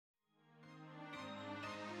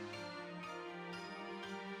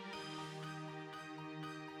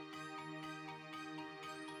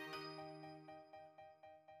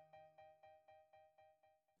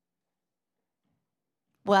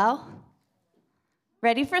Well,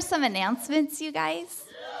 ready for some announcements, you guys?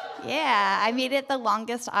 Yeah, I made it the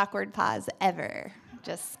longest awkward pause ever,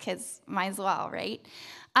 just because might as well, right?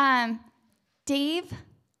 Dave,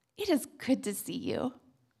 it is good to see you.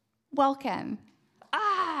 Welcome.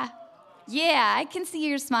 Yeah, I can see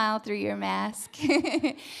your smile through your mask.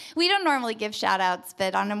 We don't normally give shout-outs,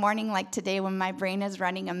 but on a morning like today when my brain is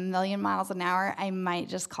running a million miles an hour, I might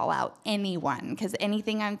just call out anyone, because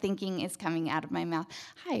anything I'm thinking is coming out of my mouth.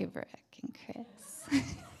 Hi, Brooke and Chris.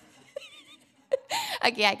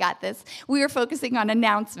 Okay, I got this. We are focusing on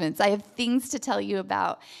announcements. I have things to tell you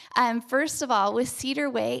about. First of all, with Cedar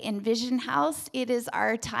Way and Vision House, it is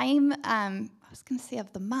our time, I was going to say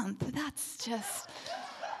of the month, but that's just...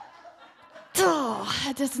 Oh,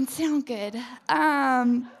 that doesn't sound good.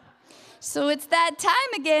 So it's that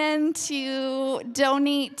time again to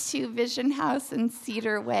donate to Vision House and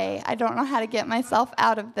Cedar Way. I don't know how to get myself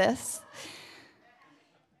out of this.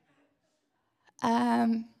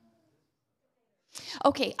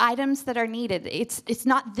 Okay, items that are needed. It's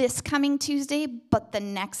not this coming Tuesday, but the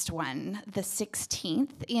next one, the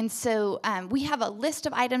 16th. And so we have a list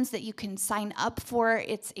of items that you can sign up for.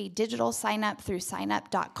 It's a digital sign up through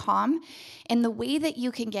signup.com. And the way that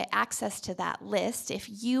you can get access to that list,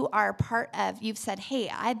 if you are part of, you've said,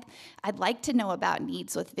 hey, I'd like to know about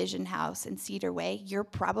needs with Vision House and Cedar Way, you're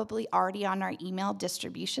probably already on our email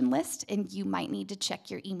distribution list, and you might need to check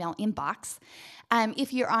your email inbox.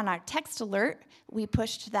 If you're on our text alert, we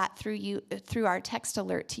pushed that through our text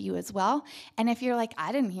alert to you as well. And if you're like,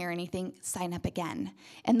 I didn't hear anything, sign up again.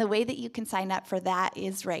 And the way that you can sign up for that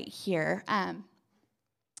is right here.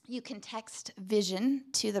 You can text Vision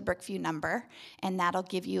to the Brookview number, and that'll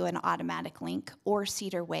give you an automatic link, or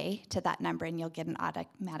Cedar Way to that number, and you'll get an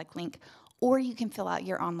automatic link. Or you can fill out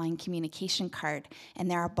your online communication card,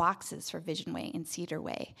 and there are boxes for Vision Way and Cedar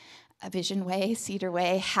Way. Vision Way, Cedar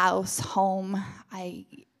Way, house, home.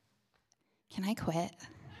 Can I quit?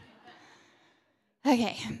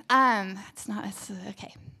 Okay,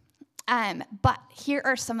 okay. But here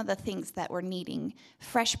are some of the things that we're needing.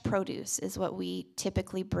 Fresh produce is what we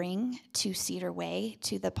typically bring to Cedar Way,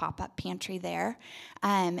 to the pop-up pantry there.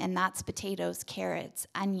 And that's potatoes, carrots,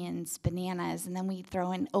 onions, bananas, and then we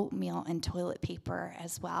throw in oatmeal and toilet paper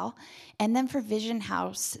as well. And then for Vision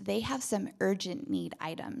House, they have some urgent need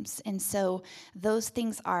items. And so those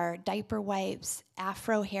things are diaper wipes,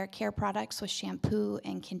 Afro hair care products with shampoo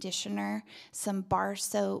and conditioner, some bar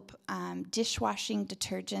soap, dishwashing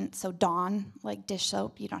detergent, so Dawn, like dish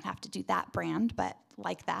soap, you don't have to do that brand, but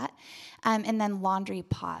like that. And then laundry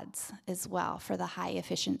pods as well for the high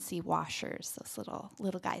efficiency washers, those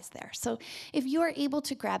little guys there. So if you are able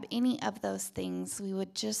to grab any of those things, we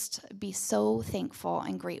would just be so thankful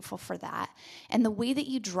and grateful for that. And the way that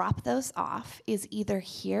you drop those off is either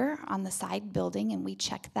here on the side building, and we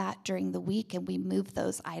check that during the week, and we move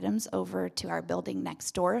those items over to our building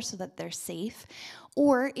next door so that they're safe.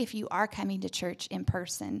 Or if you are coming to church in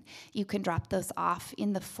person, you can drop those off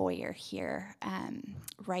in the foyer here,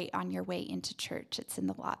 right on your way into church. It's in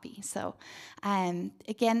the lobby. So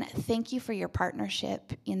again, thank you for your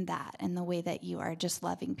partnership in that and the way that you are just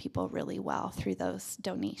loving people really well through those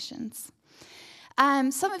donations.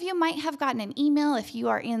 Some of you might have gotten an email if you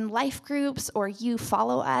are in life groups or you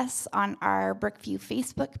follow us on our Brookview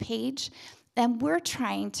Facebook page. And we're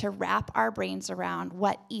trying to wrap our brains around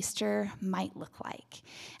what Easter might look like.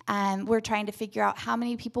 We're trying to figure out how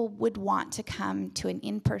many people would want to come to an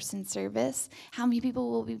in-person service, how many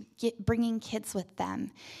people will be bringing kids with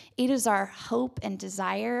them. It is our hope and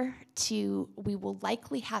desire we will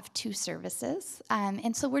likely have 2 services.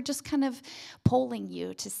 And so we're just kind of polling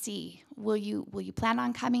you to see, will you plan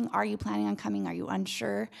on coming? Are you planning on coming? Are you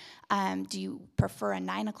unsure? Do you prefer a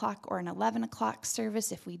 9 o'clock or an 11 o'clock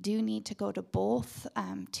service if we do need to go to both,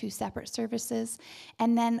 2 separate services?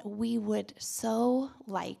 And then we would so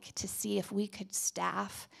like to see if we could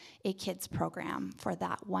staff a kids program for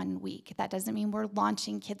that 1 week. That doesn't mean we're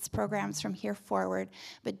launching kids programs from here forward,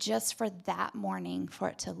 but just for that morning, for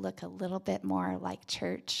it to look a little bit more like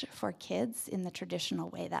church for kids in the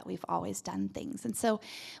traditional way that we've always done things. And so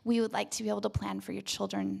we would like to be able to plan for your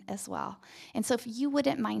children as well. And so if you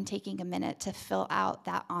wouldn't mind taking a minute to fill out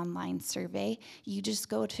that online survey, you just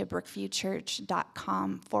go to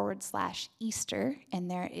brookviewchurch.com/Easter,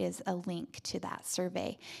 and there is a link to that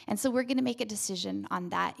survey. And so we're going to make a decision on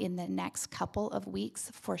that in the next couple of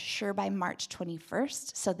weeks, for sure by March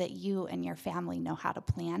 21st, so that you and your family know how to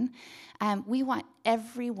plan. We want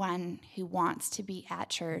everyone who wants to be at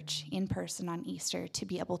church in person on Easter to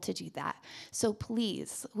be able to do that. So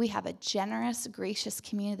please, we have a generous, gracious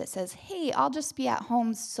community that says, hey, I'll just be at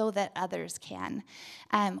home so that others can.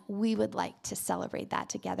 We would like to celebrate that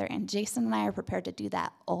together, and Jason and I are prepared to do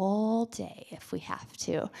that all day if we have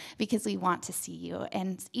to, because we want to see you.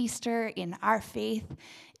 And Easter in our faith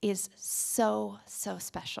is so, so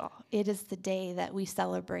special. It is the day that we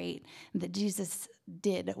celebrate that Jesus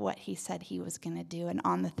did what he said he was going to do, and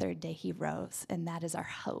on the third day he rose, and that is our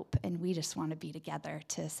hope, and we just want to be together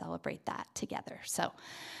to celebrate that together. So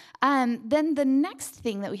then the next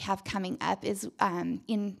thing that we have coming up is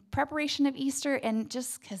in preparation of Easter, and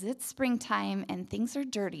just because it's springtime and things are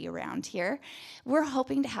dirty around here, we're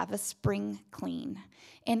hoping to have a spring clean.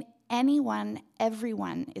 And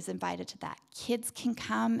everyone is invited to that. Kids can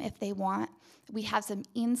come if they want. We have some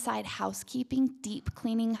inside housekeeping, deep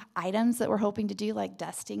cleaning items that we're hoping to do, like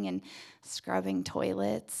dusting and scrubbing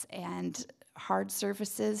toilets and hard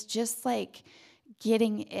surfaces, just like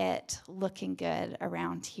getting it looking good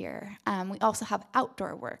around here. We also have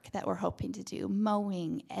outdoor work that we're hoping to do,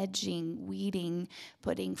 mowing, edging, weeding,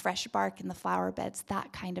 putting fresh bark in the flower beds,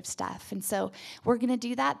 that kind of stuff. And so we're going to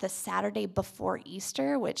do that the Saturday before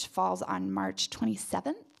Easter, which falls on March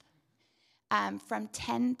 27th, from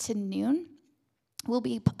 10 to noon. We'll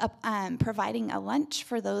be providing a lunch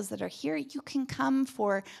for those that are here. You can come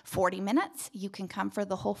for 40 minutes. You can come for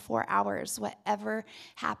the whole 4 hours, whatever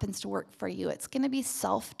happens to work for you. It's going to be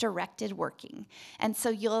self-directed working. And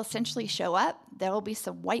so you'll essentially show up. There will be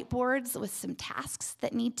some whiteboards with some tasks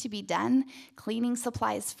that need to be done, cleaning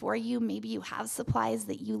supplies for you. Maybe you have supplies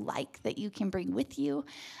that you like that you can bring with you,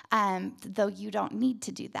 though you don't need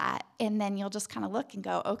to do that. And then you'll just kind of look and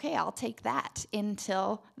go, okay, I'll take that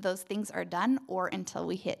until those things are done, or until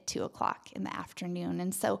we hit 2 o'clock in the afternoon.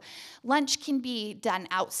 And so lunch can be done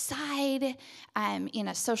outside in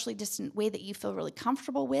a socially distant way that you feel really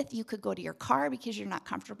comfortable with. You could go to your car because you're not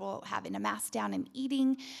comfortable having a mask down and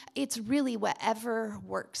eating. It's really whatever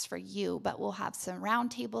works for you, but we'll have some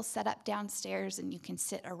round tables set up downstairs, and you can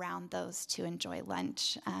sit around those to enjoy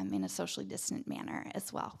lunch in a socially distant manner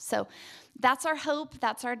as well. So that's our hope.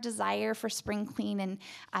 That's our desire for Spring Clean, and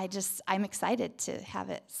I'm excited to have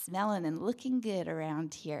it smelling and looking good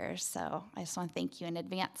around here. So I just want to thank you in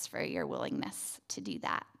advance for your willingness to do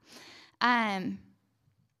that.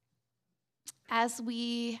 As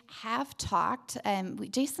we have talked,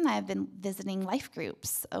 Jason and I have been visiting life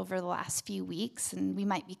groups over the last few weeks, and we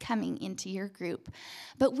might be coming into your group.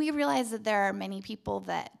 But we realize that there are many people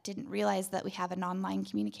that didn't realize that we have an online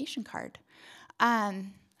communication card,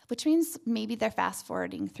 which means maybe they're fast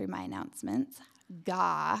forwarding through my announcements.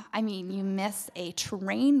 You miss a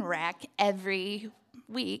train wreck every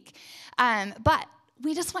week. But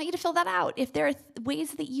we just want you to fill that out. If there are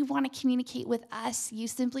ways that you want to communicate with us, you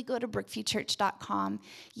simply go to brookviewchurch.com,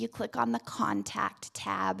 you click on the contact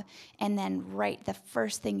tab, and then the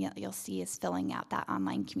first thing you'll see is filling out that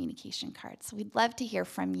online communication card. So we'd love to hear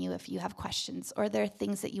from you if you have questions or there are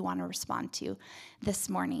things that you want to respond to this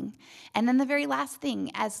morning. And then the very last thing,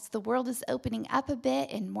 as the world is opening up a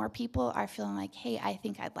bit and more people are feeling like, hey, I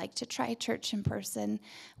think I'd like to try church in person,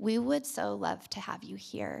 we would so love to have you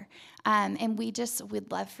here. And we'd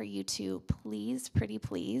love for you to please, pretty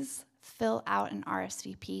please, fill out an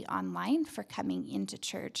RSVP online for coming into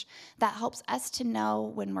church. That helps us to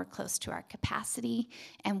know when we're close to our capacity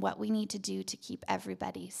and what we need to do to keep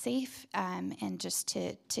everybody safe and just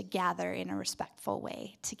to gather in a respectful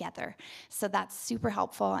way together. So that's super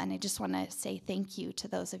helpful, and I just want to say thank you to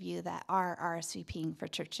those of you that are RSVPing for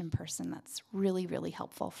church in person. That's really, really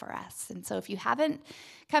helpful for us. And so if you haven't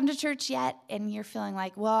come to church yet and you're feeling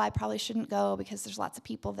like, well, I probably shouldn't go because there's lots of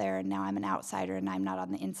people there and now I'm an outsider and I'm not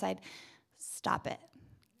on the inside, stop it.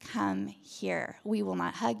 Come here. We will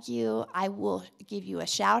not hug you. I will give you a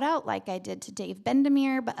shout out like I did to Dave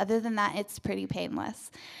Bendemeer, but other than that, it's pretty painless.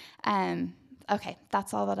 Okay,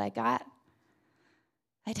 that's all that I got.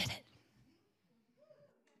 I did it.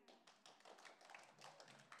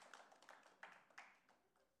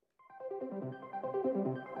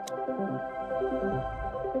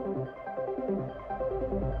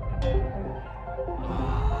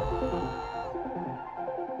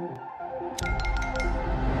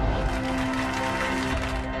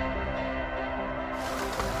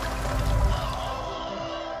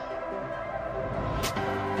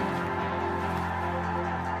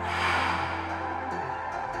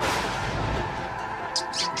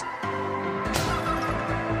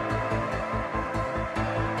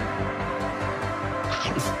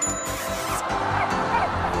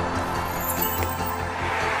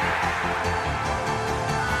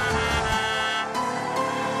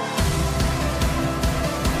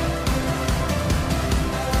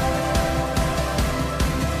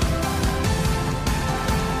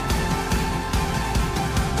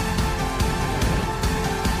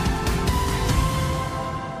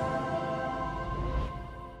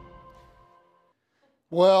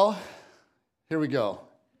 Well, here we go.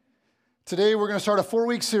 Today we're going to start a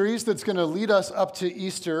 4-week series that's going to lead us up to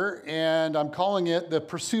Easter, and I'm calling it The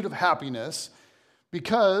Pursuit of Happiness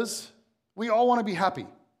because we all want to be happy,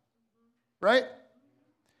 right?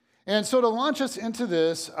 And so to launch us into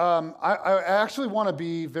this, I actually want to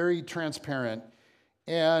be very transparent,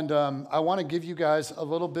 and I want to give you guys a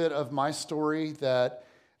little bit of my story that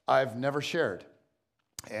I've never shared,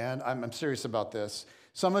 and I'm serious about this.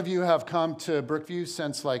 Some of you have come to Brookview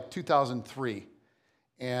since like 2003.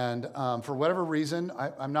 And for whatever reason,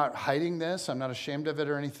 I'm not hiding this. I'm not ashamed of it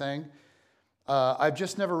or anything. I've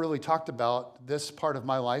just never really talked about this part of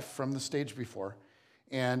my life from the stage before.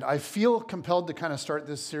 And I feel compelled to kind of start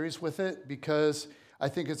this series with it because I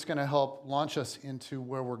think it's going to help launch us into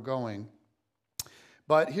where we're going.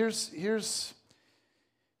 But here it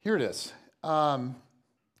is.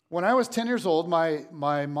 When I was 10 years old,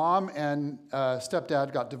 my mom and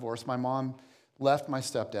stepdad got divorced. My mom left my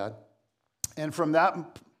stepdad. And from that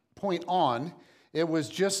point on, it was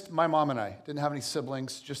just my mom and I. Didn't have any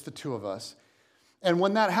siblings, just the two of us. And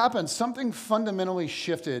when that happened, something fundamentally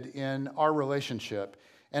shifted in our relationship.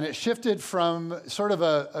 And it shifted from sort of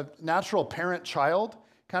a natural parent-child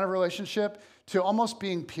kind of relationship to almost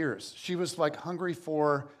being peers. She was like hungry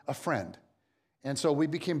for a friend. And so we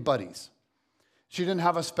became buddies. She didn't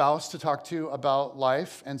have a spouse to talk to about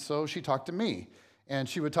life, and so she talked to me. And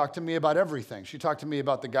she would talk to me about everything. She talked to me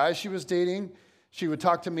about the guys she was dating. She would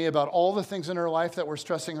talk to me about all the things in her life that were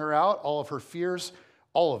stressing her out, all of her fears,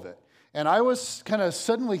 all of it. And I was kind of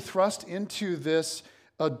suddenly thrust into this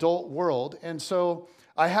adult world. And so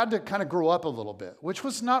I had to kind of grow up a little bit, which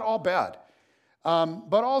was not all bad.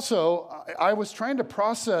 But also, I was trying to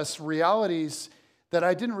process realities that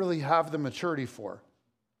I didn't really have the maturity for.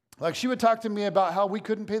 Like she would talk to me about how we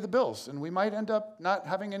couldn't pay the bills and we might end up not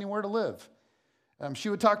having anywhere to live. She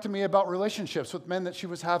would talk to me about relationships with men that she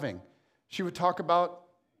was having. She would talk about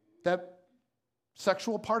that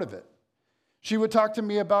sexual part of it. She would talk to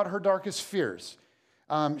me about her darkest fears.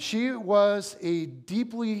 She was a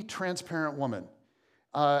deeply transparent woman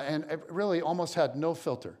and really almost had no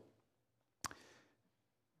filter.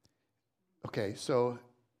 Okay, so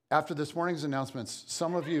after this morning's announcements,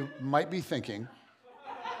 some of you might be thinking,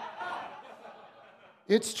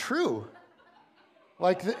 it's true.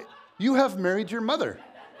 Like, you have married your mother.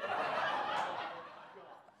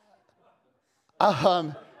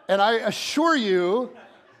 And I assure you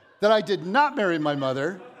that I did not marry my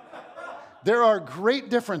mother. There are great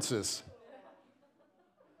differences.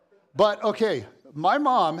 But okay, my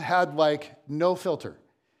mom had like no filter.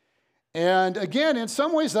 And again, in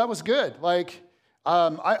some ways that was good. Like,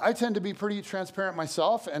 I tend to be pretty transparent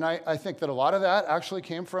myself, and I think that a lot of that actually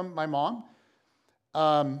came from my mom.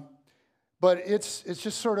 But it's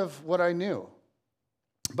just sort of what I knew.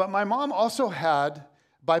 But my mom also had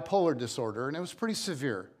bipolar disorder, and it was pretty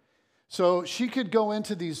severe. So she could go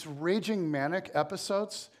into these raging manic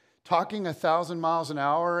episodes, talking 1,000 miles an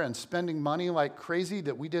hour and spending money like crazy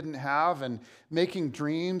that we didn't have and making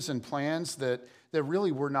dreams and plans that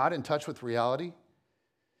really were not in touch with reality.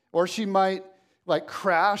 Or she might like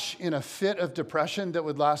crash in a fit of depression that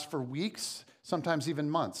would last for weeks, sometimes even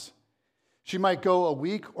months. She might go a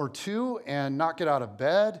week or two and not get out of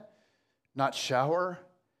bed, not shower.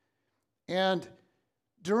 And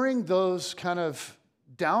during those kind of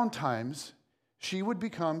downtimes, she would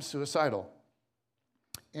become suicidal.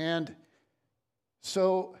 And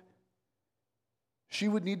so she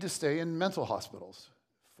would need to stay in mental hospitals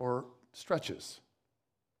for stretches.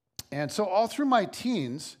 And so all through my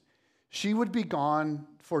teens, she would be gone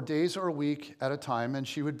for days or a week at a time, and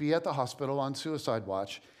she would be at the hospital on suicide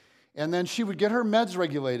watch. And then she would get her meds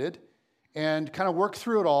regulated and kind of work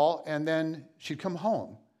through it all, and then she'd come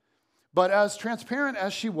home. But as transparent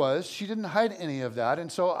as she was, she didn't hide any of that, and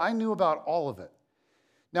so I knew about all of it.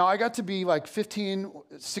 Now, I got to be like 15,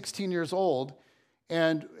 16 years old,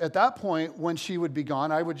 and at that point, when she would be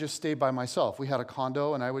gone, I would just stay by myself. We had a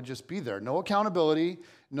condo, and I would just be there. No accountability,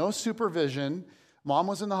 no supervision. Mom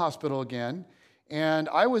was in the hospital again, and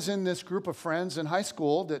I was in this group of friends in high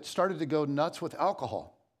school that started to go nuts with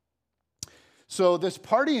alcohol. So this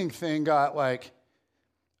partying thing got like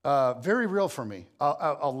very real for me.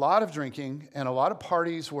 A lot of drinking and a lot of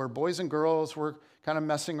parties where boys and girls were kind of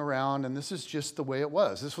messing around, and this is just the way it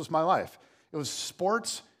was. This was my life. It was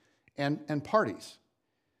sports and parties.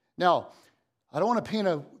 Now, I don't want to paint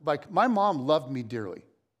like, my mom loved me dearly,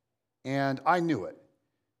 and I knew it.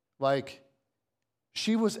 Like,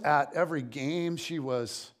 she was at every game. She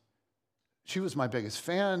was my biggest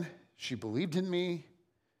fan. She believed in me.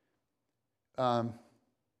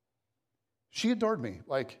 She adored me,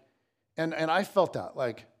 like, and I felt that,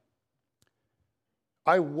 like,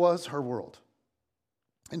 I was her world.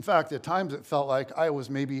 In fact, at times it felt like I was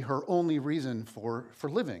maybe her only reason for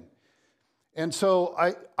living. And so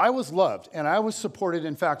I was loved and I was supported,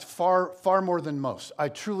 in fact, far more than most. I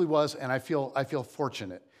truly was, and I feel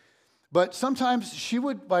fortunate. But sometimes she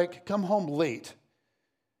would come home late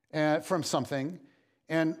from something,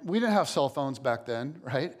 and we didn't have cell phones back then,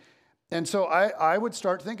 right? And so I would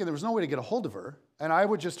start thinking there was no way to get a hold of her, and I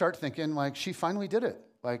would just start thinking she finally did it.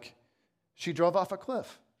 She drove off a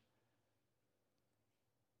cliff.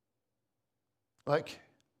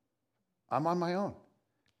 I'm on my own.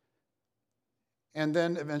 And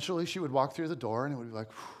then eventually she would walk through the door and it would be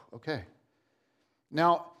okay.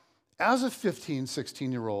 Now, as a 15,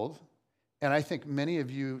 16-year-old, and I think many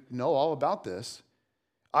of you know all about this,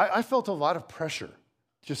 I felt a lot of pressure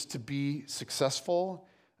just to be successful.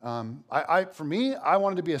 For me, I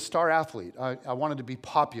wanted to be a star athlete. I wanted to be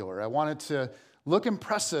popular. I wanted to look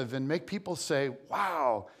impressive and make people say,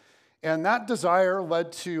 wow. And that desire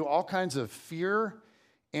led to all kinds of fear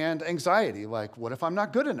and anxiety, what if I'm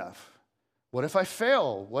not good enough? What if I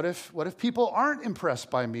fail? What if people aren't impressed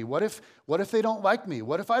by me? What if they don't like me?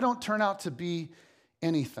 What if I don't turn out to be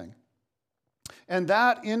anything? And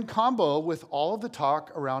that, in combo with all of the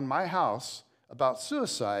talk around my house about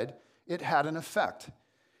suicide, it had an effect.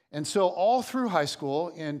 And so all through high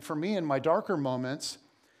school, and for me in my darker moments,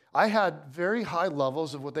 I had very high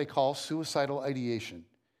levels of what they call suicidal ideation,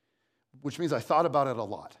 which means I thought about it a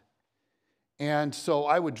lot. And so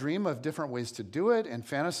I would dream of different ways to do it and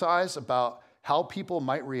fantasize about how people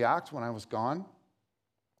might react when I was gone.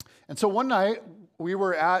 And so one night, we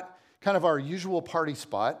were at kind of our usual party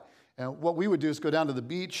spot. And what we would do is go down to the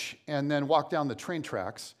beach and then walk down the train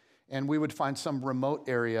tracks. And we would find some remote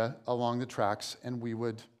area along the tracks, and we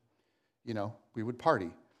would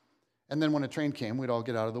party. And then when a train came, we'd all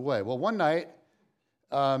get out of the way. Well, one night,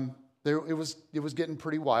 it was getting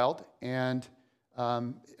pretty wild, and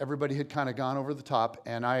everybody had kind of gone over the top,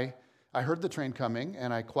 and I heard the train coming,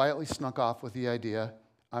 and I quietly snuck off with the idea,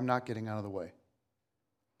 I'm not getting out of the way.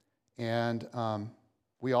 And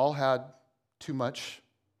we all had too much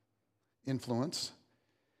influence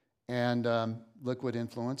and liquid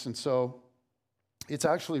influence, and so it's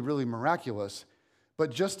actually really miraculous. But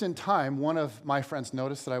just in time, one of my friends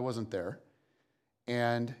noticed that I wasn't there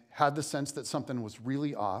and had the sense that something was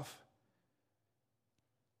really off.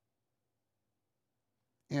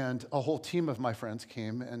 And a whole team of my friends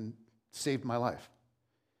came and saved my life.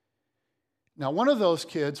 Now, one of those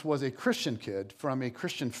kids was a Christian kid from a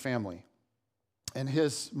Christian family. And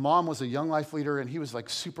his mom was a Young Life leader, and he was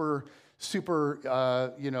super, he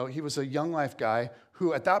was a Young Life guy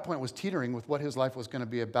who at that point was teetering with what his life was going to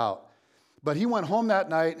be about. But he went home that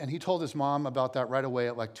night, and he told his mom about that right away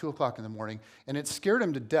at 2 o'clock in the morning, and it scared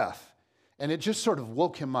him to death. And it just sort of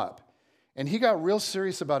woke him up. And he got real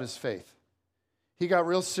serious about his faith. He got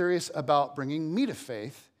real serious about bringing me to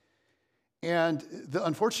faith. And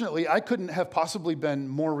unfortunately, I couldn't have possibly been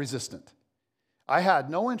more resistant. I had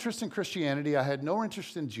no interest in Christianity. I had no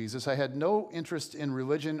interest in Jesus. I had no interest in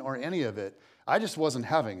religion or any of it. I just wasn't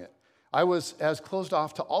having it. I was as closed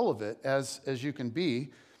off to all of it as you can be.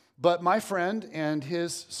 But my friend and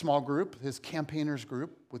his small group, his campaigners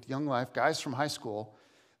group with Young Life, guys from high school,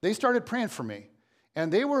 they started praying for me.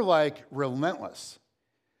 And they were relentless.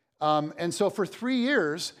 And so for 3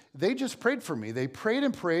 years, they just prayed for me. They prayed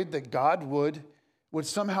and prayed that God would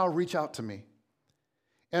somehow reach out to me.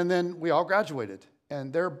 And then we all graduated,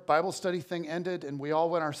 and their Bible study thing ended, and we all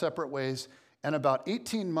went our separate ways. And about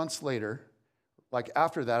 18 months later,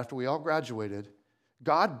 after that, after we all graduated,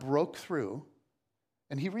 God broke through,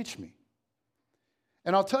 and he reached me.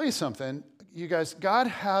 And I'll tell you something, you guys, God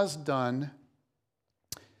has done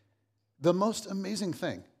the most amazing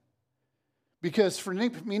thing. Because for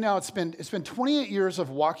me now, it's been 28 years of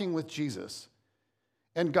walking with Jesus.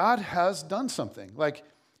 And God has done something.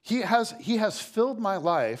 He has filled my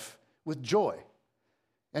life with joy.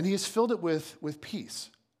 And he has filled it with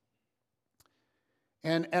peace.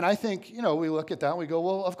 And I think, we look at that and we go,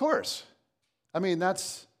 well, of course. I mean,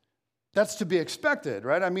 that's to be expected,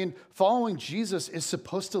 right? I mean, following Jesus is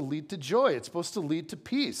supposed to lead to joy. It's supposed to lead to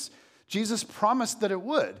peace. Jesus promised that it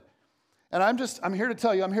would. And I'm here to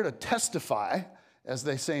tell you, I'm here to testify, as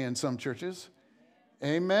they say in some churches.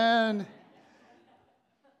 Amen.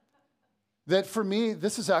 That for me,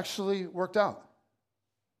 this has actually worked out.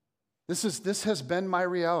 This has been my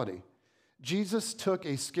reality. Jesus took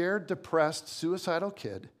a scared, depressed, suicidal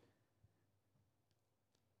kid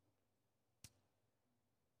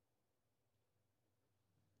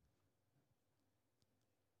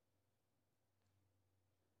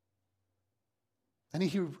and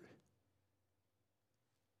he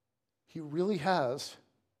really has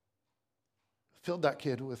filled that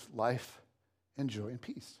kid with life and joy and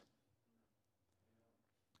peace.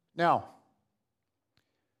 Now,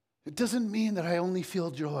 it doesn't mean that I only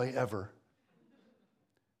feel joy ever.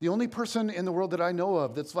 The only person in the world that I know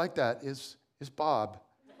of that's like that is Bob.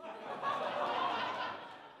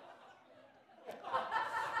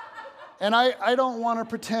 And I don't want to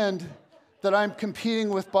pretend that I'm competing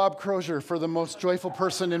with Bob Crozier for the most joyful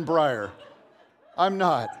person in Briar. I'm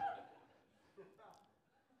not.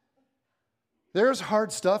 There's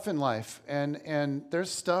hard stuff in life, and there's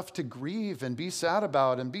stuff to grieve and be sad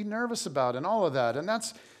about and be nervous about and all of that, and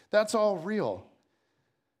that's all real.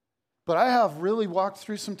 But I have really walked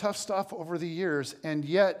through some tough stuff over the years and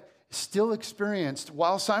yet still experienced,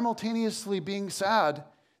 while simultaneously being sad,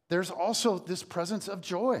 there's also this presence of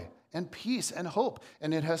joy and peace and hope,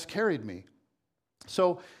 and it has carried me.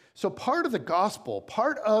 So part of the gospel,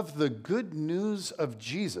 part of the good news of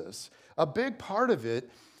Jesus, a big part of it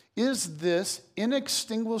is this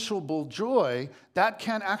inextinguishable joy that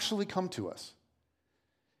can actually come to us.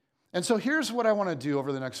 And so here's what I want to do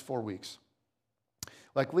over the next 4 weeks.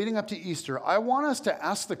 Like leading up to Easter, I want us to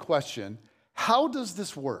ask the question, how does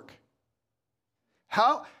this work?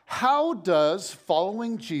 How does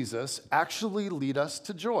following Jesus actually lead us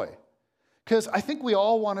to joy? Because I think we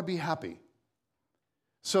all want to be happy.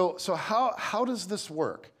 So how does this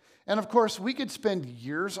work? And of course, we could spend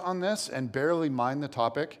years on this and barely mind the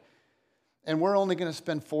topic, and we're only going to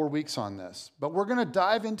spend 4 weeks on this. But we're going to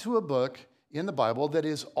dive into a book in the Bible that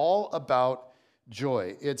is all about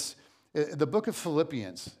joy. It's the book of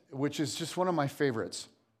Philippians, which is just one of my favorites.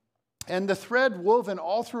 And the thread woven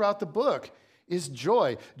all throughout the book is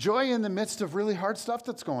joy. Joy in the midst of really hard stuff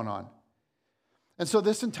that's going on. And so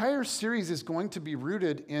this entire series is going to be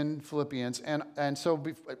rooted in Philippians. And so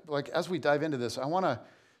like as we dive into this, I want to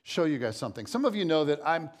show you guys something. Some of you know that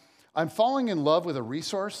I'm falling in love with a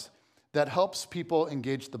resource that helps people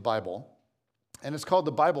engage the Bible. And it's called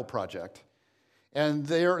the Bible Project. And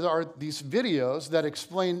there are these videos that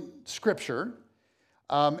explain Scripture.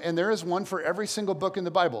 And there is one for every single book in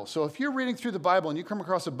the Bible. So if you're reading through the Bible and you come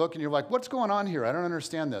across a book and you're like, what's going on here? I don't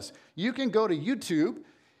understand this. You can go to YouTube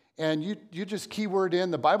and you just keyword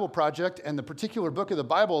in the Bible Project and the particular book of the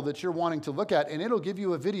Bible that you're wanting to look at, and it'll give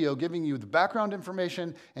you a video giving you the background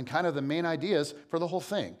information and kind of the main ideas for the whole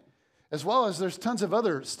thing. As well as there's tons of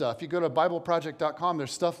other stuff. You go to BibleProject.com,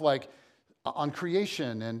 there's stuff like on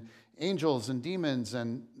creation and angels and demons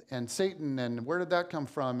and Satan and where did that come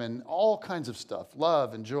from and all kinds of stuff,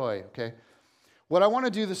 love and joy, okay? What I want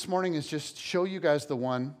to do this morning is just show you guys the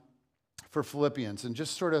one for Philippians and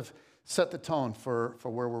just sort of set the tone for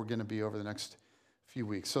where we're going to be over the next few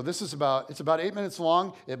weeks. So this is it's about 8 minutes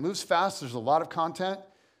long. It moves fast. There's a lot of content.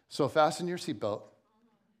 So fasten your seatbelt.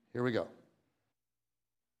 Here we go.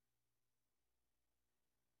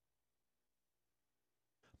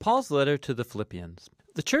 Paul's letter to the Philippians.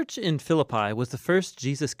 The church in Philippi was the first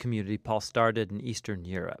Jesus community Paul started in Eastern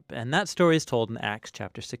Europe, and that story is told in Acts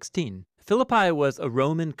chapter 16. Philippi was a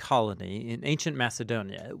Roman colony in ancient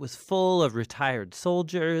Macedonia. It was full of retired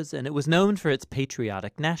soldiers, and it was known for its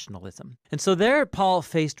patriotic nationalism. And so there, Paul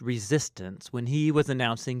faced resistance when he was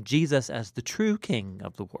announcing Jesus as the true king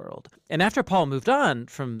of the world. And after Paul moved on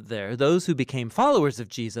from there, those who became followers of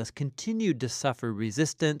Jesus continued to suffer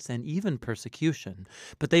resistance and even persecution,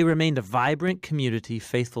 but they remained a vibrant community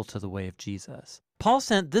faithful to the way of Jesus. Paul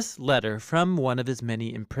sent this letter from one of his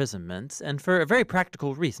many imprisonments, and for a very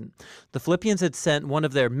practical reason. The Philippians had sent one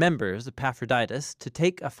of their members, Epaphroditus, to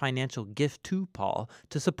take a financial gift to Paul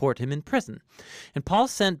to support him in prison. And Paul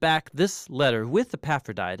sent back this letter with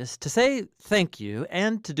Epaphroditus to say thank you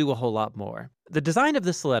and to do a whole lot more. The design of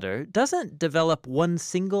this letter doesn't develop one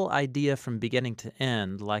single idea from beginning to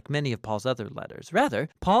end like many of Paul's other letters. Rather,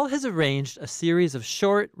 Paul has arranged a series of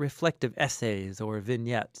short, reflective essays or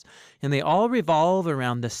vignettes, and they all revolve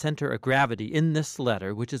around the center of gravity in this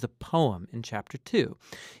letter, which is a poem in chapter 2.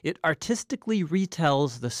 It artistically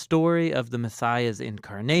retells the story of the Messiah's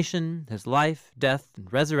incarnation, his life, death,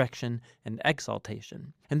 and resurrection, and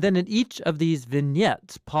exaltation. And then in each of these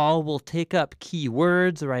vignettes, Paul will take up key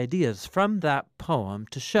words or ideas from that poem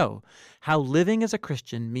to show how living as a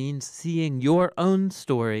Christian means seeing your own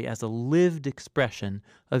story as a lived expression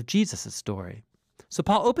of Jesus' story. So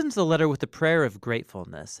Paul opens the letter with a prayer of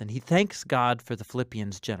gratefulness, and he thanks God for the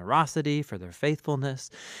Philippians' generosity, for their faithfulness,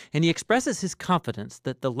 and he expresses his confidence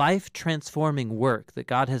that the life-transforming work that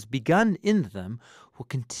God has begun in them will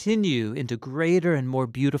continue into greater and more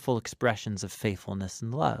beautiful expressions of faithfulness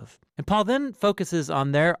and love. And Paul then focuses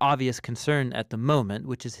on their obvious concern at the moment,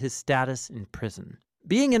 which is his status in prison.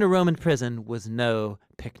 Being in a Roman prison was no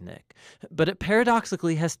picnic, but it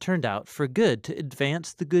paradoxically has turned out for good to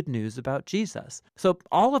advance the good news about Jesus. So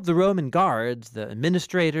all of the Roman guards, the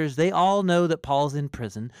administrators, they all know that Paul's in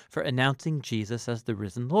prison for announcing Jesus as the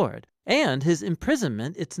risen Lord. And his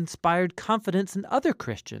imprisonment, it's inspired confidence in other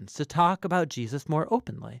Christians to talk about Jesus more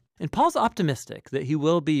openly. And Paul's optimistic that he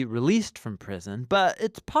will be released from prison, but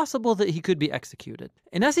it's possible that he could be executed.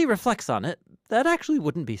 And as he reflects on it, that actually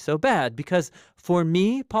wouldn't be so bad, because for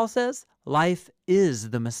me, Paul says, life is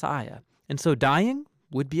the Messiah. And so dying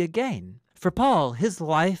would be a gain. For Paul, his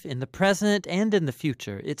life in the present and in the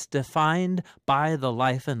future, it's defined by the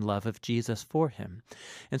life and love of Jesus for him.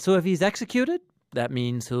 And so if he's executed, that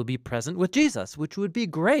means he'll be present with Jesus, which would be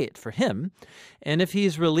great for him. And if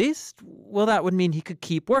he's released, well, that would mean he could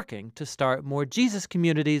keep working to start more Jesus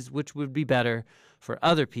communities, which would be better for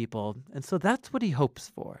other people. And so that's what he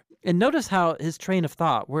hopes for. And notice how his train of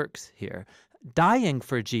thought works here. Dying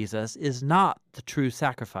for Jesus is not the true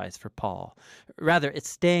sacrifice for Paul. Rather, it's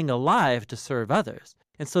staying alive to serve others.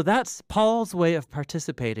 And so that's Paul's way of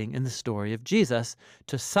participating in the story of Jesus,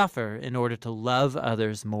 to suffer in order to love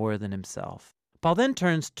others more than himself. Paul then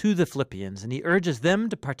turns to the Philippians, and he urges them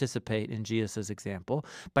to participate in Jesus' example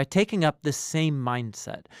by taking up this same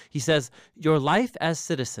mindset. He says, your life as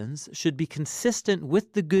citizens should be consistent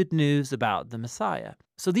with the good news about the Messiah.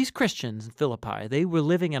 So these Christians in Philippi, they were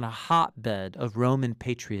living in a hotbed of Roman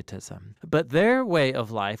patriotism, but their way of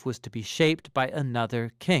life was to be shaped by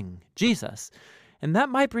another king, Jesus. And that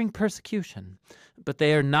might bring persecution, but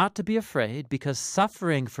they are not to be afraid, because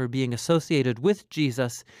suffering for being associated with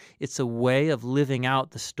Jesus, it's a way of living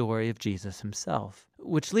out the story of Jesus himself.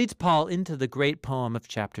 Which leads Paul into the great poem of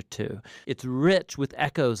chapter 2. It's rich with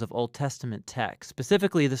echoes of Old Testament texts,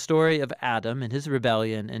 specifically the story of Adam and his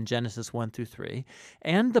rebellion in Genesis 1 through 3,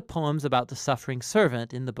 and the poems about the suffering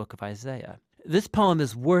servant in the book of Isaiah. This poem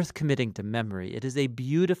is worth committing to memory. It is a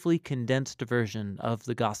beautifully condensed version of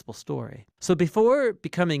the gospel story. So before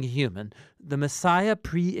becoming human, the Messiah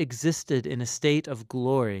pre-existed in a state of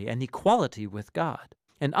glory and equality with God.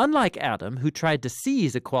 And unlike Adam, who tried to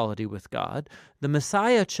seize equality with God, the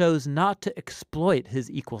Messiah chose not to exploit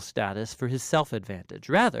his equal status for his self-advantage.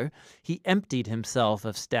 Rather, he emptied himself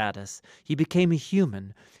of status. He became a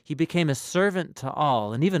human. He became a servant to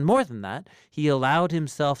all. And even more than that, he allowed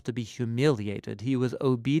himself to be humiliated. He was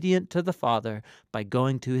obedient to the Father by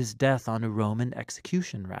going to his death on a Roman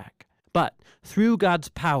execution rack. But through God's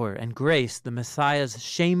power and grace, the Messiah's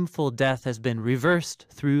shameful death has been reversed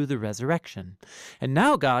through the resurrection. And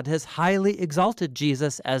now God has highly exalted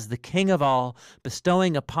Jesus as the King of all,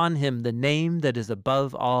 bestowing upon him the name that is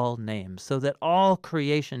above all names, so that all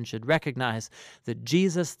creation should recognize that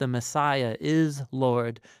Jesus the Messiah is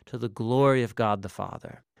Lord, to the glory of God the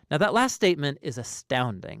Father. Now, that last statement is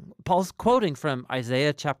astounding. Paul's quoting from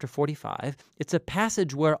Isaiah chapter 45. It's a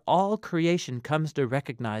passage where all creation comes to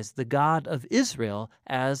recognize the God of Israel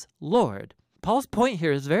as Lord. Paul's point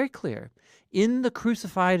here is very clear. In the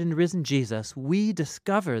crucified and risen Jesus, we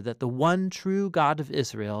discover that the one true God of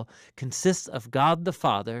Israel consists of God the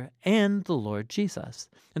Father and the Lord Jesus.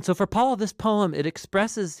 And so for Paul, this poem, it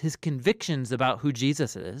expresses his convictions about who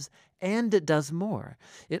Jesus is, and it does more.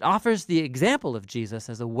 It offers the example of Jesus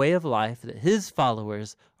as a way of life that his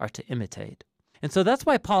followers are to imitate. And so that's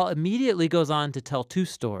why Paul immediately goes on to tell two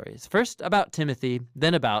stories. First about Timothy,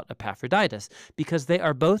 then about Epaphroditus, because they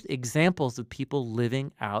are both examples of people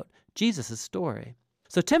living out Jesus' story.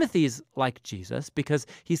 So Timothy's like Jesus because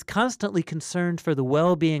he's constantly concerned for the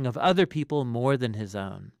well-being of other people more than his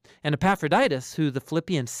own. And Epaphroditus, who the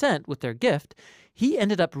Philippians sent with their gift, he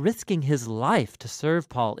ended up risking his life to serve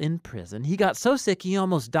Paul in prison. He got so sick he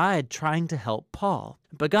almost died trying to help Paul.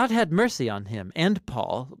 But God had mercy on him and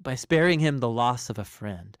Paul by sparing him the loss of a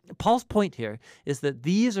friend. Paul's point here is that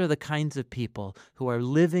these are the kinds of people who are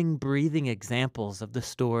living, breathing examples of the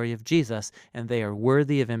story of Jesus, and they are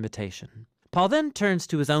worthy of imitation. Paul then turns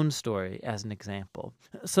to his own story as an example.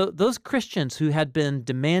 So those Christians who had been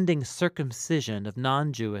demanding circumcision of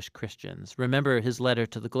non-Jewish Christians, remember his letter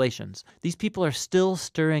to the Galatians, these people are still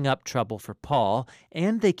stirring up trouble for Paul,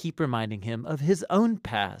 and they keep reminding him of his own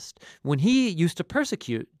past, when he used to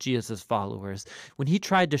persecute Jesus' followers, when he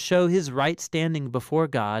tried to show his right standing before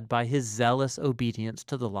God by his zealous obedience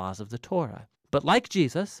to the laws of the Torah. But like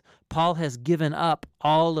Jesus, Paul has given up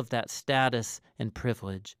all of that status and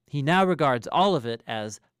privilege. He now regards all of it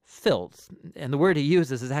as filth, and the word he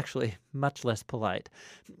uses is actually much less polite.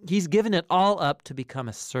 He's given it all up to become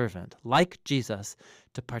a servant, like Jesus,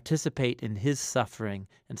 to participate in his suffering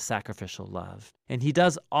and sacrificial love. And he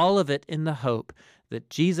does all of it in the hope that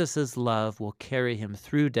Jesus' love will carry him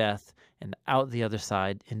through death and out the other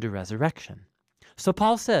side into resurrection. So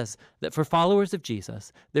Paul says that for followers of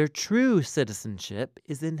Jesus, their true citizenship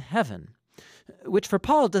is in heaven, which for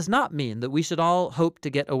Paul does not mean that we should all hope to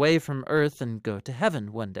get away from earth and go to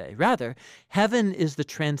heaven one day. Rather, heaven is the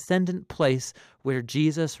transcendent place where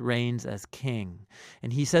Jesus reigns as king.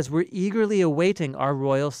 And he says we're eagerly awaiting our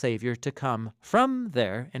royal Savior to come from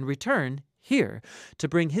there and return here to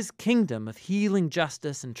bring his kingdom of healing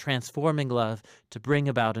justice and transforming love to bring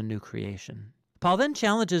about a new creation. Paul then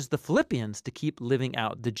challenges the Philippians to keep living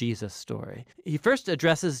out the Jesus story. He first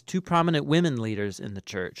addresses two prominent women leaders in the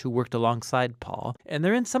church who worked alongside Paul, and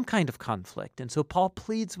they're in some kind of conflict. And so Paul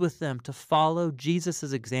pleads with them to follow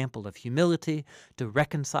Jesus' example of humility, to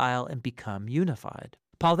reconcile and become unified.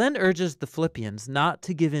 Paul then urges the Philippians not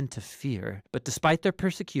to give in to fear, but despite their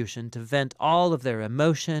persecution, to vent all of their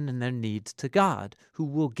emotion and their needs to God, who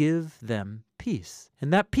will give them peace.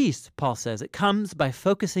 And that peace, Paul says, it comes by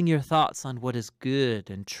focusing your thoughts on what is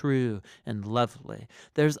good and true and lovely.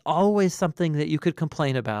 There's always something that you could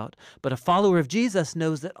complain about, but a follower of Jesus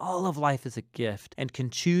knows that all of life is a gift and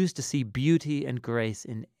can choose to see beauty and grace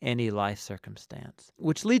in any life circumstance.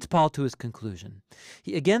 Which leads Paul to his conclusion.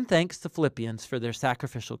 He again thanks the Philippians for their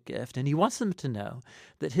sacrificial gift, and he wants them to know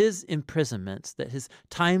that his imprisonments, that his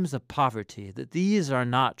times of poverty, that these are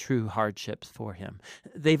not true hardships for him.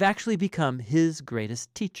 They've actually become his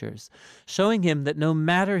greatest teachers, showing him that no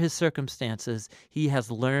matter his circumstances, he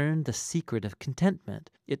has learned the secret of contentment.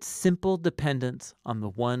 It's simple dependence on the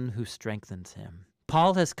one who strengthens him.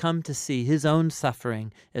 Paul has come to see his own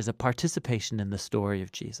suffering as a participation in the story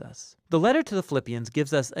of Jesus. The letter to the Philippians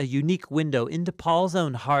gives us a unique window into Paul's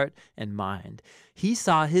own heart and mind. He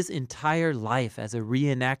saw his entire life as a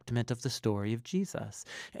reenactment of the story of Jesus.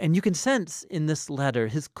 And you can sense in this letter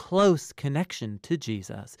his close connection to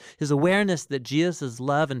Jesus, his awareness that Jesus'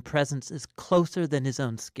 love and presence is closer than his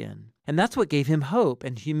own skin. And that's what gave him hope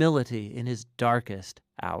and humility in his darkest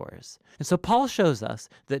hours. And so Paul shows us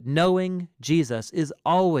that knowing Jesus is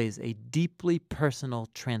always a deeply personal,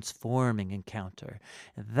 transforming encounter.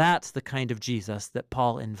 And that's the kind of Jesus that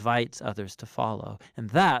Paul invites others to follow. And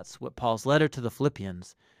that's what Paul's letter to the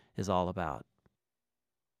Philippians is all about.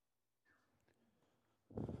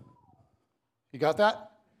 You got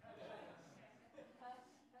that?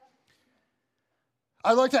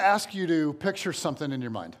 I'd like to ask you to picture something in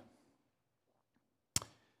your mind.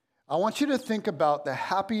 I want you to think about the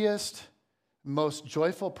happiest, most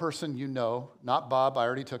joyful person you know. Not Bob, I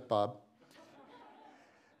already took Bob.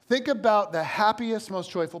 Think about the happiest, most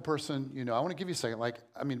joyful person you know. I want to give you a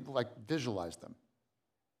second, visualize them.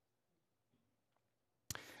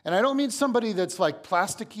 And I don't mean somebody that's like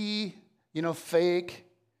plasticky, fake,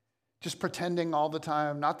 just pretending all the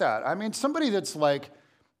time. Not that. I mean somebody that's like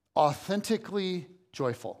authentically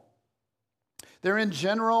joyful. They're in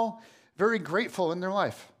general very grateful in their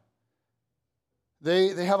life.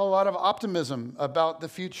 They have a lot of optimism about the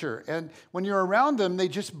future. And when you're around them, they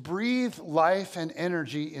just breathe life and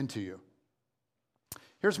energy into you.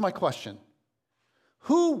 Here's my question.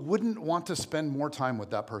 Who wouldn't want to spend more time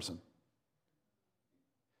with that person?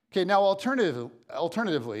 Okay, now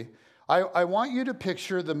alternatively, I want you to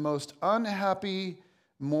picture the most unhappy,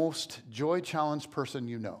 most joy-challenged person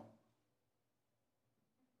you know.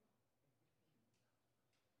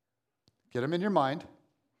 Get them in your mind.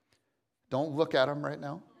 Don't look at them right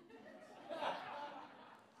now.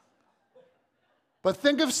 But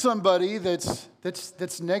think of somebody that's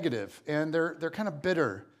negative and they're kind of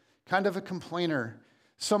bitter, kind of a complainer,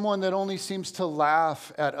 someone that only seems to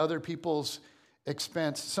laugh at other people's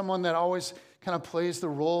expense, someone that always kind of plays the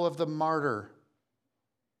role of the martyr.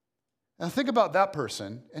 Now think about that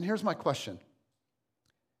person, and here's my question.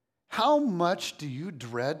 How much do you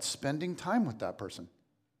dread spending time with that person?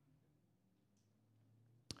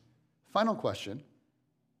 Final question.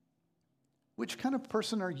 Which kind of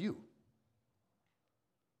person are you?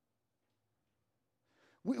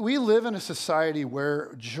 We live in a society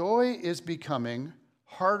where joy is becoming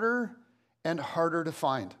harder and harder to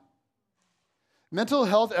find. Mental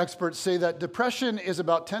health experts say that depression is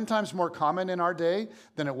about 10 times more common in our day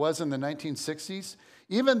than it was in the 1960s.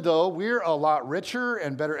 Even though we're a lot richer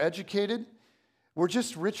and better educated, we're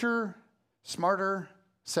just richer, smarter,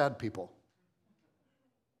 sad people.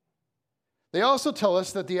 They also tell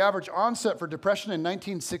us that the average onset for depression in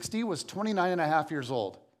 1960 was 29 and a half years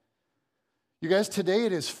old. You guys, today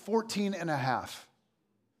it is 14 and a half.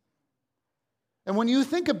 And when you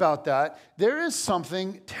think about that, there is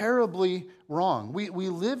something terribly wrong. We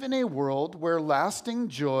live in a world where lasting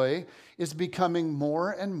joy is becoming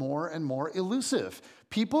more and more and more elusive.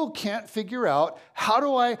 People can't figure out how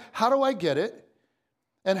do I get it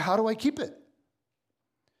and how do I keep it?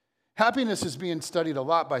 Happiness is being studied a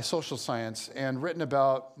lot by social science and written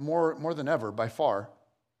about more than ever, by far.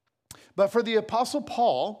 But for the Apostle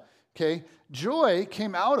Paul, okay, joy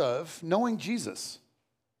came out of knowing Jesus.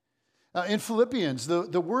 In Philippians,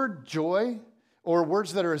 the word joy, or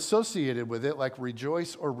words that are associated with it, like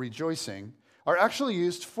rejoice or rejoicing, are actually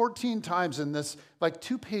used 14 times in this like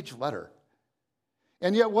 2-page letter.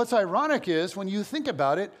 And yet what's ironic is, when you think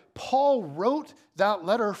about it, Paul wrote that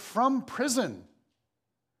letter from prison.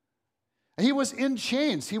 He was in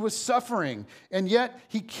chains, he was suffering, and yet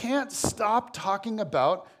he can't stop talking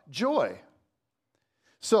about joy.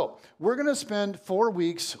 So we're going to spend 4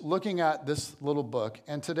 weeks looking at this little book,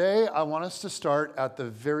 and today I want us to start at the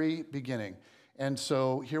very beginning. And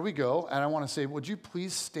so here we go, and I want to say, would you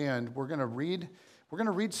please stand? We're going to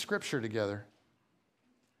read scripture together.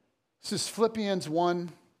 This is Philippians 1,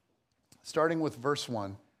 starting with verse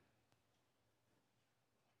 1.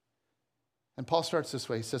 And Paul starts this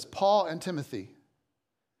way. He says, Paul and Timothy,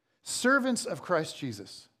 servants of Christ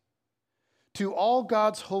Jesus, to all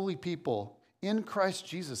God's holy people in Christ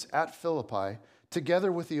Jesus at Philippi,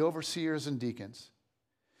 together with the overseers and deacons,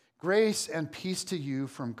 grace and peace to you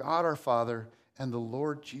from God our Father and the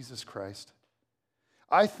Lord Jesus Christ.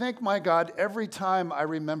 I thank my God every time I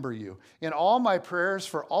remember you. In all my prayers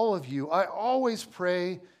for all of you, I always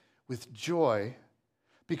pray with joy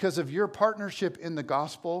because of your partnership in the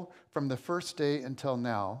gospel from the first day until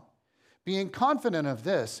now, being confident of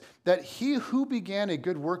this, that he who began a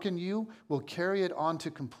good work in you will carry it on to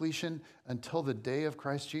completion until the day of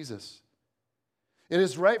Christ Jesus. It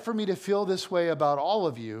is right for me to feel this way about all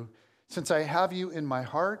of you, since I have you in my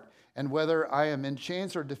heart, and whether I am in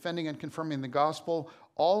chains or defending and confirming the gospel,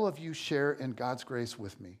 all of you share in God's grace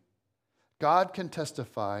with me. God can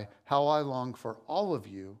testify how I long for all of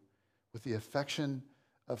you with the affection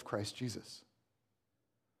of Christ Jesus.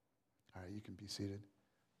 All right, you can be seated.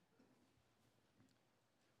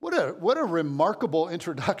 What a remarkable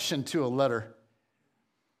introduction to a letter.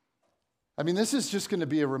 I mean, this is just going to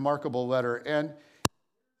be a remarkable letter. And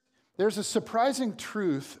there's a surprising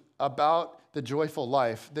truth about the joyful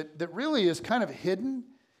life that really is kind of hidden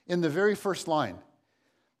in the very first line.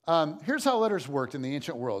 Here's how letters worked in the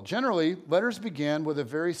ancient world. Generally, letters began with a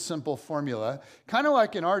very simple formula. Kind of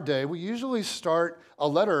like in our day, we usually start a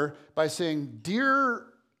letter by saying, dear,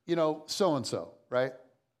 so-and-so, right?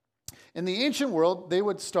 In the ancient world, they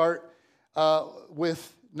would start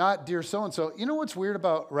with not dear so-and-so. You know what's weird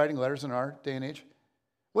about writing letters in our day and age?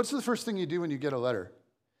 What's the first thing you do when you get a letter?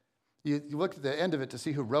 You look at the end of it to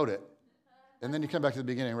see who wrote it. And then you come back to the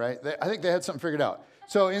beginning, right? I think they had something figured out.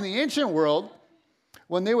 So in the ancient world,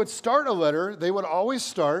 when they would start a letter, they would always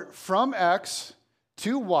start from X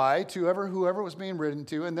to Y, to whoever it was being written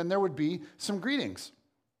to, and then there would be some greetings.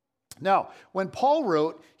 Now, when Paul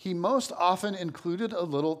wrote, he most often included a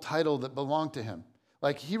little title that belonged to him.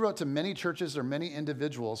 Like he wrote to many churches or many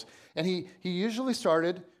individuals, and he usually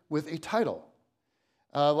started with a title,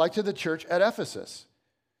 like to the church at Ephesus.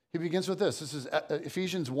 He begins with this. This is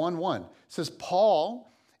Ephesians 1:1. It says,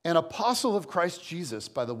 Paul, an apostle of Christ Jesus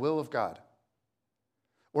by the will of God.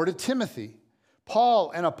 Or to Timothy,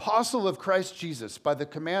 Paul, an apostle of Christ Jesus by the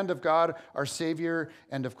command of God, our Savior,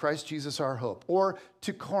 and of Christ Jesus, our hope. Or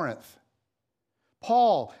to Corinth,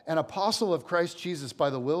 Paul, an apostle of Christ Jesus by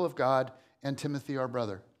the will of God, and Timothy, our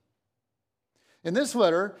brother. In this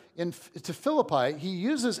letter to Philippi, he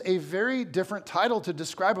uses a very different title to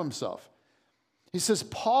describe himself. He says,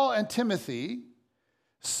 Paul and Timothy,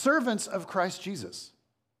 servants of Christ Jesus.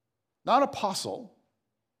 Not apostle,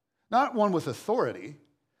 not one with authority,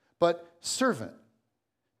 but servant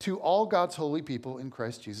to all God's holy people in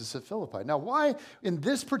Christ Jesus at Philippi. Now, why in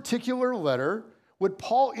this particular letter would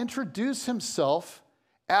Paul introduce himself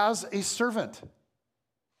as a servant?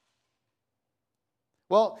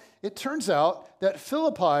 Well, it turns out that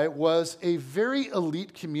Philippi was a very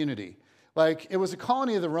elite community. Like, it was a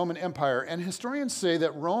colony of the Roman Empire, and historians say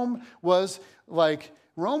that Rome was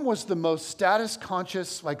the most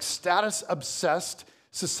status-conscious, status-obsessed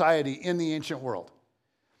society in the ancient world.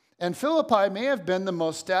 And Philippi may have been the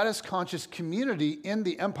most status-conscious community in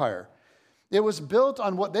the empire. It was built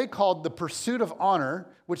on what they called the pursuit of honor,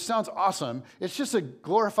 which sounds awesome. It's just a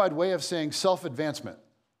glorified way of saying self-advancement.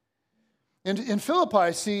 In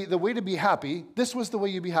Philippi, see, the way to be happy, this was the way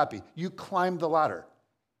you be happy. You climb the ladder.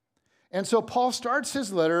 And so Paul starts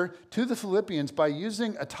his letter to the Philippians by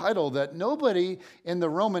using a title that nobody in the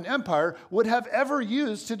Roman Empire would have ever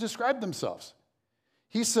used to describe themselves.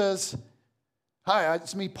 He says, hi,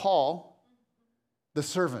 it's me, Paul, the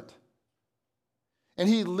servant. And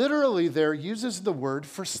he literally there uses the word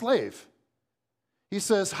for slave. He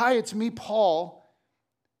says, hi, it's me, Paul,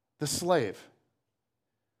 the slave.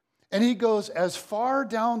 And he goes as far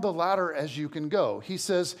down the ladder as you can go. He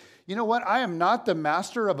says, you know what? I am not the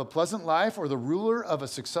master of a pleasant life or the ruler of a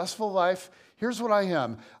successful life. Here's what I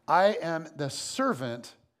am. I am the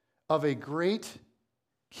servant of a great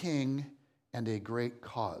king and a great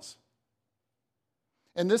cause.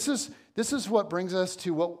 And this is what brings us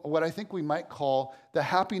to what I think we might call the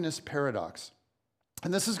happiness paradox.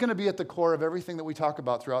 And this is going to be at the core of everything that we talk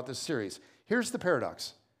about throughout this series. Here's the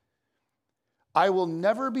paradox. I will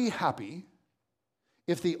never be happy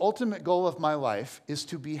if the ultimate goal of my life is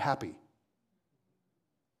to be happy.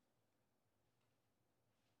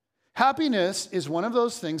 Happiness is one of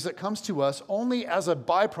those things that comes to us only as a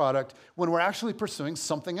byproduct when we're actually pursuing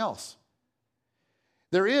something else.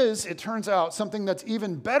 There is, it turns out, something that's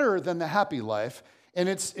even better than the happy life, and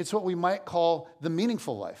it's what we might call the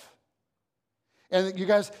meaningful life. And you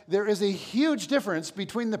guys, there is a huge difference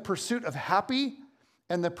between the pursuit of happy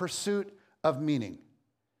and the pursuit of meaning.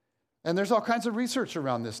 And there's all kinds of research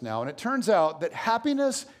around this now, and it turns out that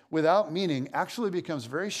happiness without meaning actually becomes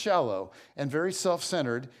very shallow and very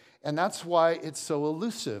self-centered, and that's why it's so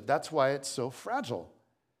elusive. That's why it's so fragile.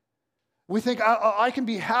 We think, I can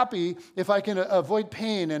be happy if I can avoid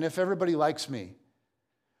pain and if everybody likes me.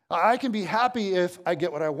 I can be happy if I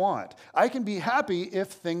get what I want. I can be happy if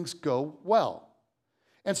things go well.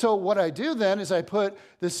 And so what I do then is I put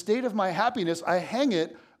the state of my happiness, I hang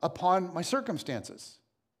it upon my circumstances.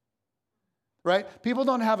 Right? People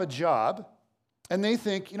don't have a job, and they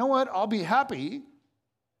think, you know what, I'll be happy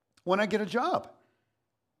when I get a job.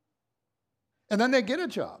 And then they get a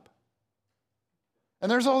job. And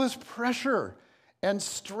there's all this pressure and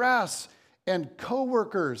stress and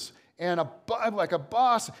coworkers and like a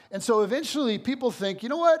boss. And so eventually people think, you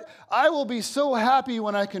know what? I will be so happy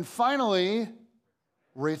when I can finally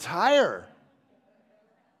retire.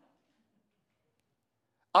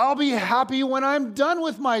 I'll be happy when I'm done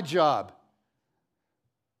with my job.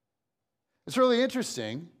 It's really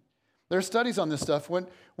interesting. There are studies on this stuff. When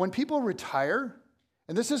people retire,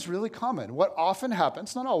 and this is really common. What often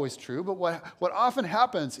happens, not always true, but what often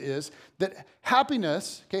happens is that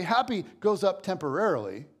happiness, happy goes up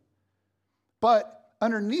temporarily, but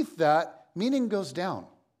underneath that, meaning goes down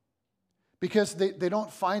because they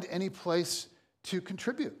don't find any place to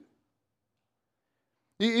contribute.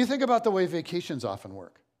 You think about the way vacations often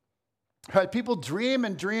work. Right? People dream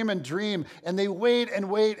and dream and dream, and they wait and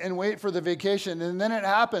wait and wait for the vacation, and then it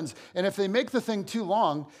happens. And if they make the thing too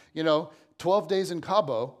long, 12 days in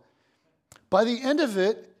Cabo, by the end of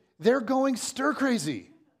it, they're going stir crazy.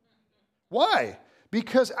 Why?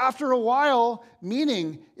 Because after a while,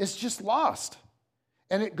 meaning is just lost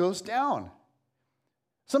and it goes down.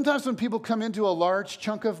 Sometimes when people come into a large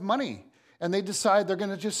chunk of money and they decide they're going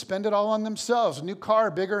to just spend it all on themselves, a new car,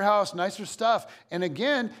 bigger house, nicer stuff. And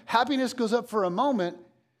again, happiness goes up for a moment,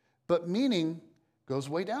 but meaning goes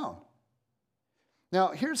way down. Now,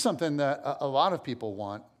 here's something that a lot of people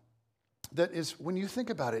want. That is, when you think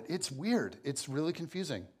about it, it's weird. It's really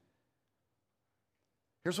confusing.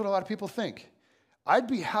 Here's what a lot of people think. I'd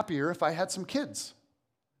be happier if I had some kids.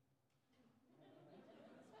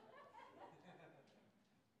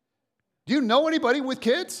 Do you know anybody with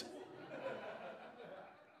kids?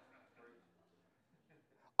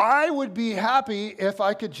 I would be happy if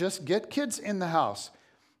I could just get kids in the house.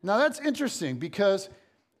 Now that's interesting because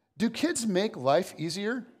do kids make life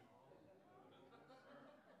easier?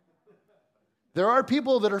 There are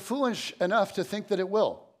people that are foolish enough to think that it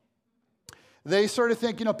will. They sort of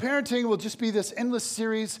think, parenting will just be this endless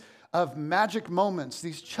series of magic moments,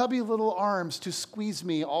 these chubby little arms to squeeze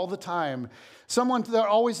me all the time. Someone that's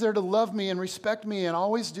always there to love me and respect me and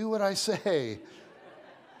always do what I say.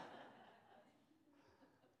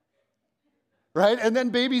 Right? And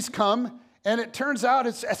then babies come, and it turns out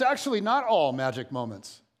it's actually not all magic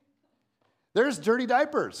moments. There's dirty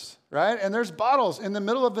diapers, right? And there's bottles in the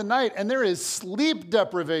middle of the night, and there is sleep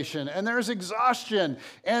deprivation, and there's exhaustion.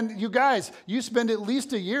 And you guys, you spend at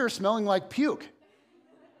least a year smelling like puke,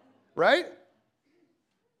 right?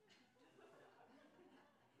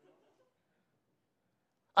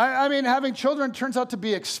 I mean, having children turns out to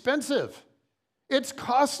be expensive. It's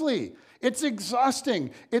costly. It's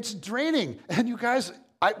exhausting. It's draining. And you guys,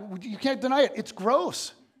 you can't deny it. It's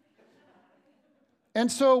gross. And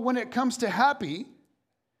so when it comes to happy,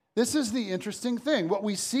 this is the interesting thing. What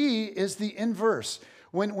we see is the inverse.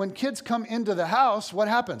 When kids come into the house, what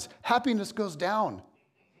happens? Happiness goes down.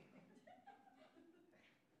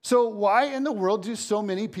 So why in the world do so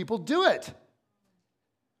many people do it?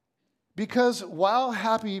 Because while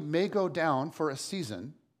happy may go down for a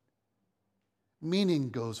season,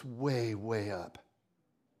 meaning goes way, way up.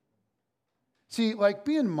 See, like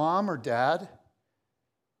being mom or dad,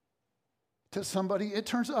 to somebody, it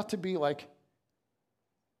turns out to be like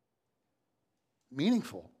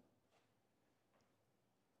meaningful.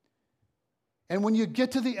 And when you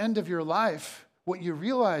get to the end of your life, what you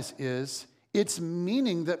realize is it's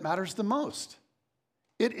meaning that matters the most.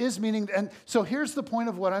 It is meaning. And so here's the point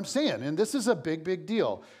of what I'm saying, and this is a big, big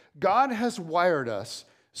deal. God has wired us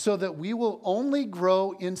so that we will only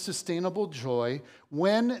grow in sustainable joy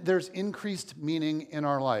when there's increased meaning in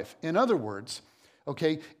our life. In other words,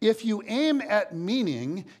 okay, if you aim at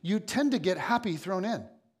meaning, you tend to get happy thrown in.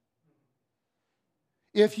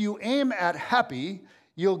 If you aim at happy,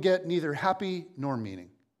 you'll get neither happy nor meaning.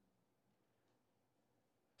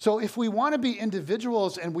 So if we want to be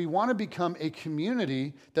individuals and we want to become a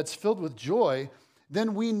community that's filled with joy,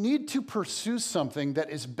 then we need to pursue something that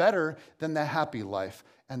is better than the happy life,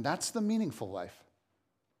 and that's the meaningful life.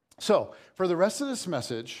 So for the rest of this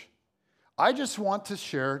message, I just want to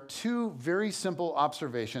share two very simple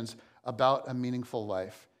observations about a meaningful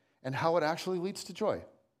life and how it actually leads to joy.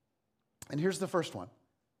 And here's the first one.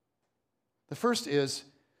 The first is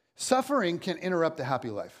suffering can interrupt the happy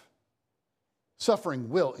life. Suffering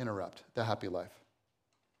will interrupt the happy life.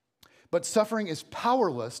 But suffering is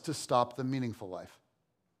powerless to stop the meaningful life.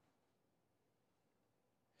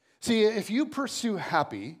 See, if you pursue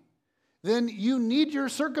happy, then you need your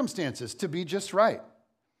circumstances to be just right.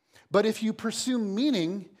 But if you pursue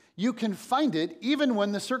meaning, you can find it even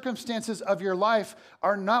when the circumstances of your life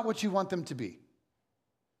are not what you want them to be.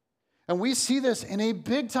 And we see this in a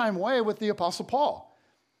big time way with the Apostle Paul.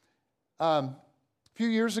 A few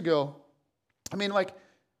years ago,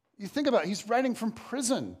 you think about it, he's writing from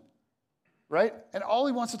prison, right? And all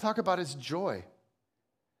he wants to talk about is joy.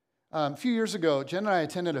 A few years ago, Jen and I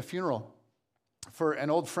attended a funeral for an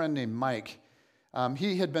old friend named Mike.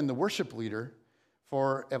 He had been the worship leader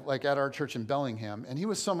at our church in Bellingham, and he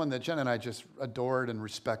was someone that Jen and I just adored and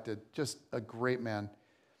respected, just a great man.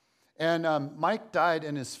 And Mike died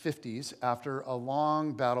in his 50s after a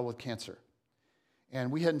long battle with cancer. And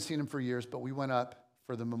we hadn't seen him for years, but we went up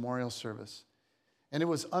for the memorial service. And it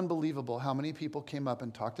was unbelievable how many people came up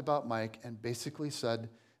and talked about Mike and basically said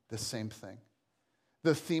the same thing.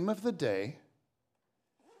 The theme of the day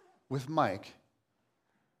with Mike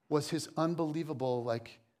was his unbelievable,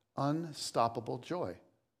 unstoppable joy.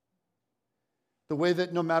 The way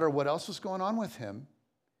that no matter what else was going on with him,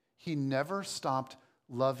 he never stopped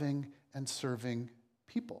loving and serving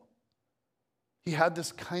people. He had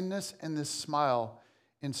this kindness and this smile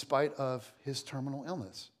in spite of his terminal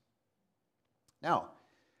illness. Now,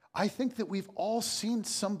 I think that we've all seen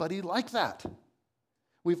somebody like that.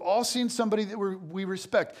 We've all seen somebody that we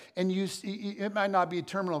respect. And it might not be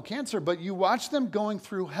terminal cancer, but you watch them going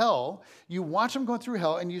through hell. You watch them going through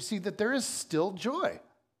hell, and you see that there is still joy.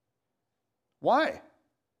 Why?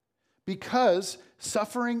 Because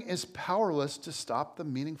suffering is powerless to stop the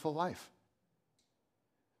meaningful life.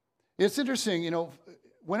 It's interesting,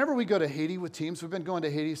 whenever we go to Haiti with teams, we've been going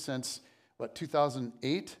to Haiti since,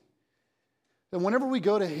 2008? And whenever we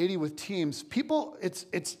go to Haiti with teams, people,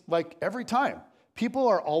 it's like every time, people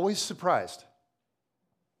are always surprised.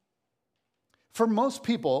 For most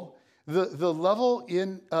people, the level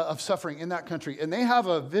of suffering in that country, and they have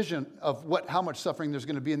a vision of how much suffering there's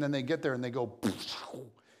going to be, and then they get there and they go,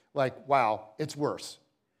 wow, it's worse.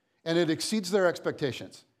 And it exceeds their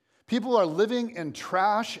expectations. People are living in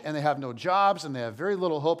trash, and they have no jobs, and they have very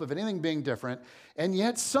little hope of anything being different. And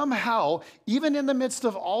yet somehow, even in the midst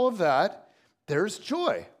of all of that, there's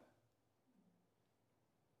joy.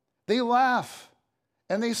 They laugh,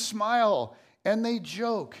 and they smile, and they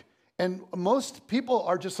joke. And most people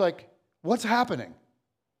are just like, what's happening?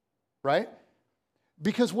 Right?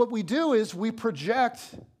 Because what we do is we project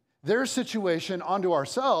their situation onto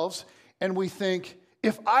ourselves, and we think,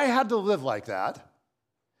 if I had to live like that,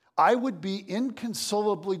 I would be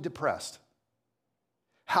inconsolably depressed.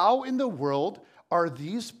 How in the world are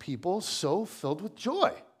these people so filled with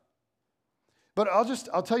joy? But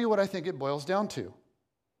I'll tell you what I think it boils down to.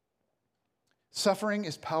 Suffering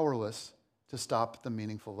is powerless to stop the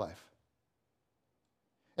meaningful life.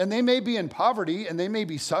 And they may be in poverty and they may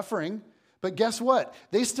be suffering, but guess what?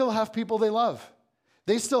 They still have people they love.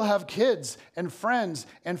 They still have kids and friends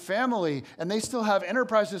and family, and they still have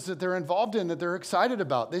enterprises that they're involved in that they're excited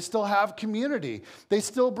about. They still have community. They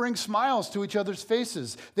still bring smiles to each other's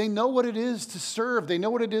faces. They know what it is to serve. They know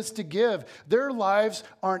what it is to give. Their lives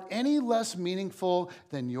aren't any less meaningful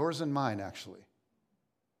than yours and mine, actually.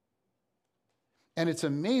 And it's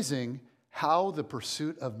amazing how the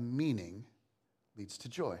pursuit of meaning leads to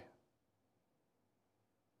joy.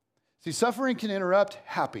 See, suffering can interrupt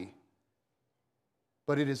happy,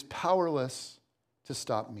 but it is powerless to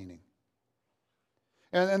stop meaning.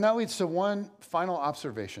 And that leads to one final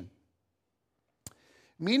observation.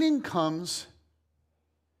 Meaning comes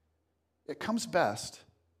best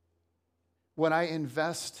when I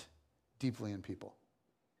invest deeply in people.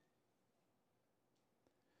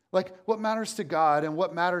 Like, what matters to God and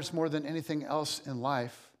what matters more than anything else in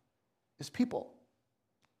life is people.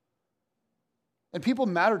 And people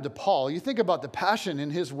mattered to Paul. You think about the passion in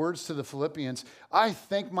his words to the Philippians. I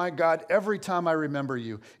thank my God every time I remember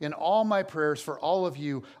you. In all my prayers for all of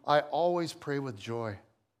you, I always pray with joy.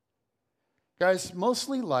 Guys,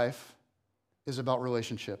 mostly life is about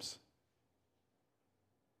relationships.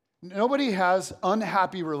 Nobody has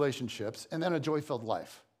unhappy relationships and then a joy-filled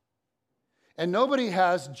life. And nobody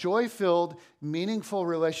has joy-filled, meaningful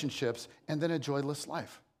relationships and then a joyless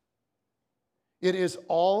life. It is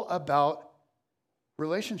all about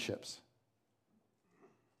relationships.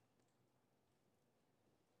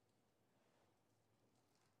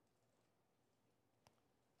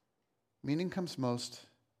 Meaning comes most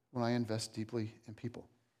when I invest deeply in people.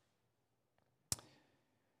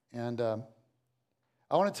 And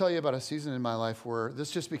I want to tell you about a season in my life where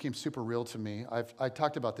this just became super real to me. I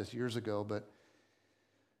talked about this years ago, but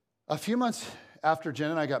a few months after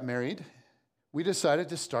Jen and I got married, we decided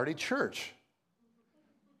to start a church.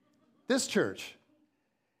 This church.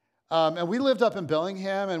 And we lived up in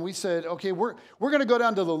Bellingham, and we said, okay, we're going to go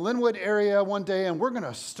down to the Linwood area one day, and we're going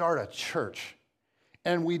to start a church.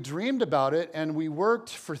 And we dreamed about it, and we worked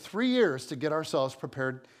for 3 years to get ourselves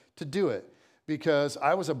prepared to do it, because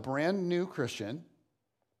I was a brand new Christian,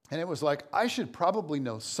 and it was like, I should probably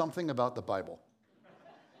know something about the Bible.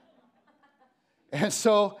 And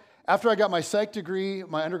so after I got my psych degree,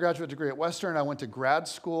 my undergraduate degree at Western, I went to grad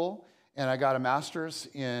school, and I got a master's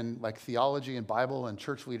in like theology and Bible and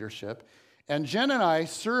church leadership. And Jen and I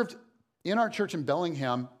served in our church in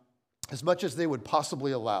Bellingham as much as they would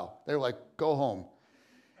possibly allow. They were like, go home.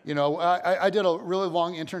 You know, I did a really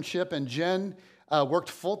long internship, and Jen worked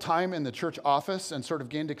full-time in the church office and sort of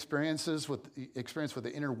gained experience with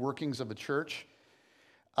the inner workings of a church.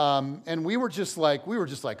 And we were just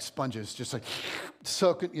like sponges, just like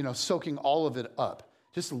soaking all of it up,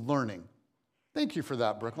 just learning. Thank you for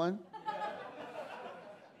that, Brooklyn.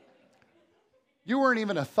 You weren't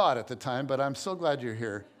even a thought at the time, but I'm so glad you're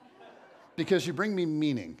here because you bring me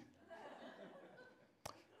meaning.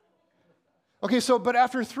 Okay, but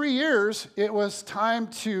after 3 years, it was time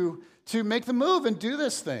to make the move and do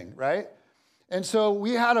this thing, right? And so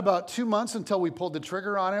we had about 2 months until we pulled the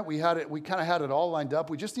trigger on it. We kind of had it all lined up.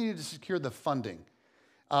 We just needed to secure the funding.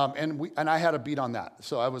 And I had a beat on that.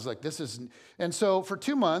 So I was like, and so for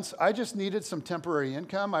 2 months, I just needed some temporary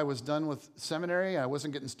income. I was done with seminary. I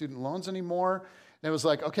wasn't getting student loans anymore. And it was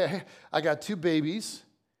like, okay, I got 2 babies,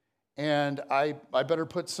 and I better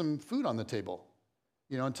put some food on the table,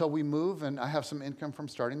 until we move and I have some income from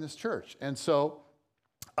starting this church. And so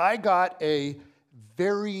I got a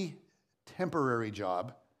very temporary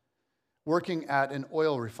job working at an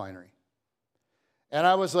oil refinery. And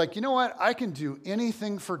I was like, you know what? I can do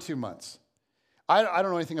anything for 2 months. I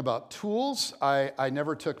don't know anything about tools. I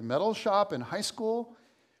never took metal shop in high school,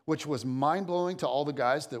 which was mind-blowing to all the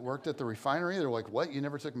guys that worked at the refinery. They're like, what? You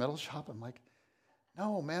never took metal shop? I'm like,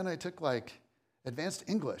 no, man, I took advanced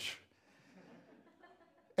English.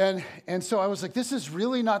 And so I was like, this is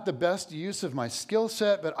really not the best use of my skill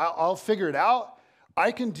set, but I'll figure it out.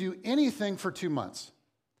 I can do anything for 2 months.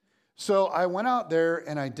 So I went out there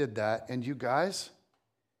and I did that, and you guys,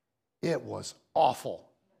 it was awful.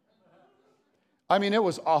 I mean, it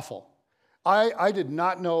was awful. I did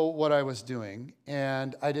not know what I was doing,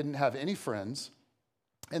 and I didn't have any friends.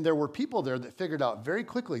 And there were people there that figured out very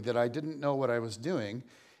quickly that I didn't know what I was doing.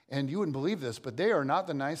 And you wouldn't believe this, but they are not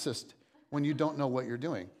the nicest when you don't know what you're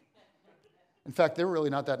doing. In fact, they're really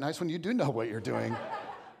not that nice when you do know what you're doing.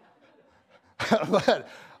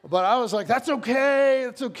 But I was like, that's okay.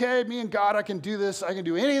 It's okay. Me and God, I can do this. I can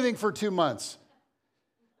do anything for 2 months.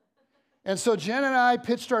 And so Jen and I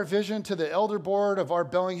pitched our vision to the elder board of our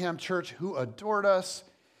Bellingham church, who adored us.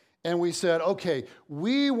 And we said, okay,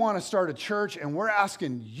 we want to start a church, and we're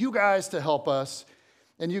asking you guys to help us.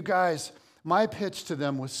 And you guys, my pitch to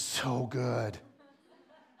them was so good.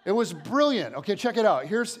 It was brilliant. Okay, check it out.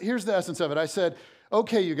 Here's the essence of it. I said,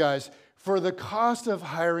 okay, you guys, for the cost of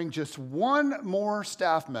hiring just one more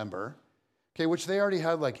staff member, okay, which they already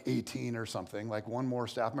had 18 or something, one more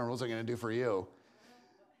staff member, what's it going to do for you?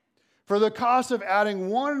 For the cost of adding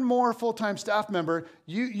one more full-time staff member,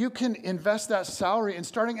 you can invest that salary in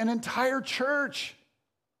starting an entire church.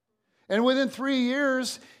 And within 3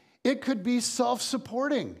 years, it could be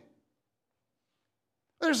self-supporting.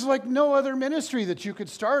 There's no other ministry that you could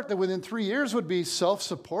start that within 3 years would be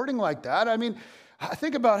self-supporting like that. I mean,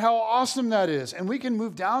 Think about how awesome that is. And we can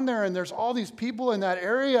move down there, and there's all these people in that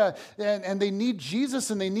area, and they need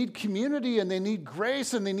Jesus, and they need community, and they need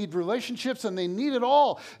grace, and they need relationships, and they need it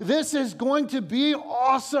all. This is going to be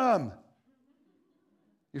awesome.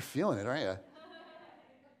 You're feeling it, aren't you?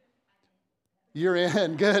 You're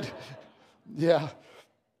in. Good. Yeah.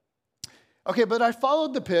 Okay, but I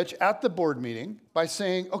followed the pitch at the board meeting by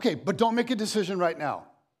saying, okay, but don't make a decision right now.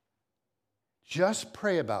 Just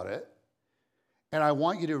pray about it. And I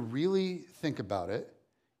want you to really think about it.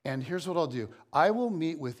 And here's what I'll do. I will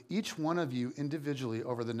meet with each one of you individually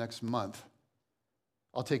over the next month.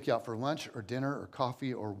 I'll take you out for lunch or dinner or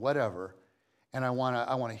coffee or whatever. And I want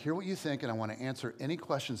to hear what you think, and I want to answer any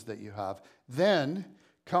questions that you have. Then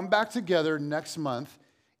come back together next month,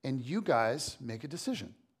 and you guys make a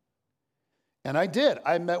decision. And I did.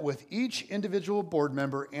 I met with each individual board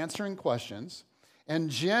member answering questions. And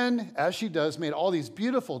Jen, as she does, made all these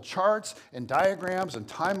beautiful charts and diagrams and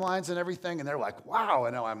timelines and everything. And they're like, wow.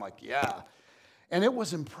 And I'm like, yeah. And it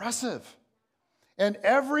was impressive. And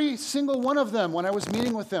every single one of them, when I was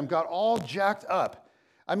meeting with them, got all jacked up.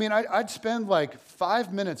 I mean, I'd spend like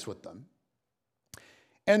 5 minutes with them.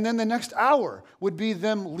 And then the next hour would be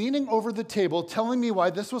them leaning over the table, telling me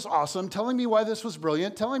why this was awesome, telling me why this was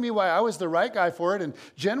brilliant, telling me why I was the right guy for it, and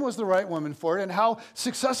Jen was the right woman for it, and how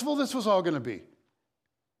successful this was all going to be.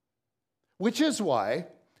 Which is why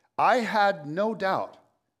I had no doubt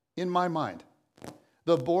in my mind.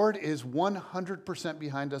 The board is 100%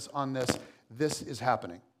 behind us on this. This is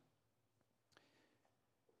happening.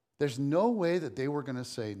 There's no way that they were going to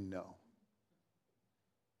say no,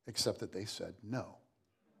 except that they said no.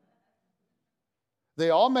 They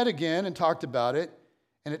all met again and talked about it,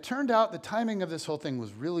 and it turned out the timing of this whole thing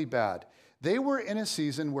was really bad. They were in a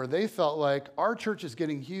season where they felt like our church is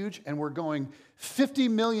getting huge and we're going 50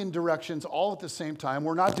 million directions all at the same time.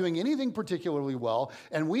 We're not doing anything particularly well,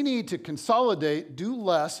 and we need to consolidate, do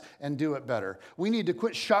less, and do it better. We need to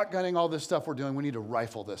quit shotgunning all this stuff we're doing. We need to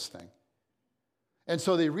rifle this thing. And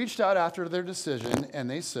so they reached out after their decision, and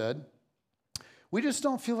they said, we just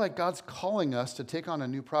don't feel like God's calling us to take on a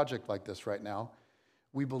new project like this right now.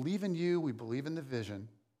 We believe in you, we believe in the vision,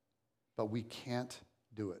 but we can't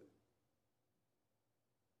do it.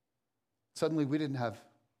 Suddenly, we didn't have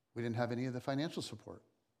any of the financial support.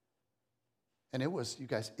 And it was, you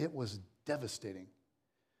guys, it was devastating.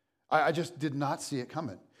 I just did not see it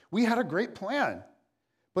coming. We had a great plan,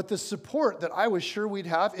 but the support that I was sure we'd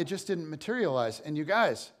have, it just didn't materialize. And you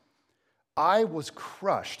guys, I was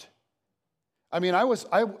crushed. I mean, I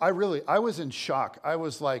was in shock. I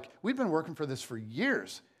was like, we'd been working for this for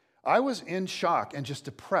years. I was in shock and just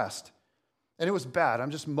depressed. And it was bad.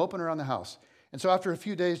 I'm just moping around the house. And so after a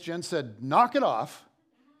few days, Jen said, knock it off.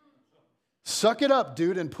 Suck it up,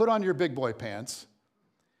 dude, and put on your big boy pants.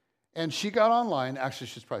 And she got online. Actually,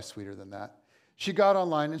 she's probably sweeter than that. She got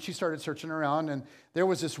online and she started searching around. And there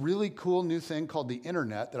was this really cool new thing called the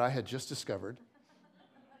internet that I had just discovered.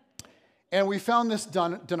 And we found this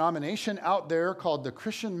denomination out there called the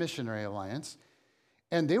Christian Missionary Alliance.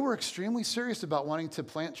 And they were extremely serious about wanting to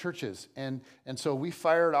plant churches. And so we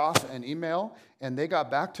fired off an email, and they got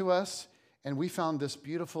back to us. And we found this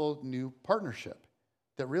beautiful new partnership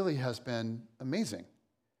that really has been amazing.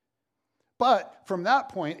 But from that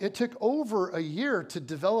point, it took over a year to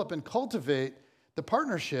develop and cultivate the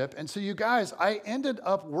partnership. And so you guys, I ended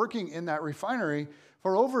up working in that refinery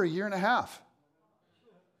for over a year and a half.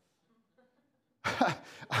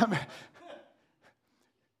 I mean,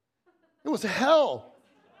 it was hell.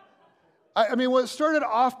 I mean, what started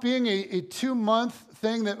off being a 2-month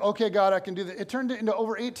thing that, okay, God, I can do that. It turned into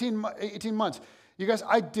over 18 months. You guys,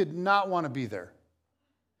 I did not want to be there.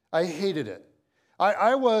 I hated it.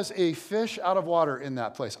 I was a fish out of water in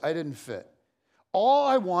that place. I didn't fit. All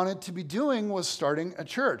I wanted to be doing was starting a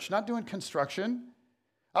church, not doing construction.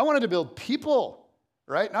 I wanted to build people,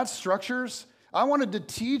 right? Not structures. I wanted to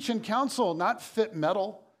teach and counsel, not fit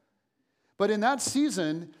metal. But in that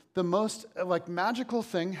season, the most magical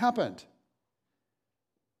thing happened.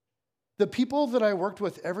 The people that I worked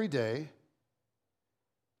with every day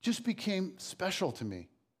just became special to me.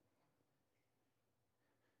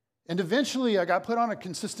 And eventually, I got put on a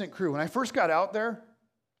consistent crew. When I first got out there,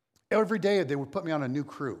 every day they would put me on a new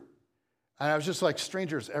crew. And I was just like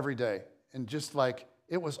strangers every day. And just like,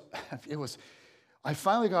 it was, I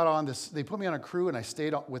finally got on this, they put me on a crew and I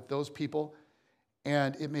stayed with those people.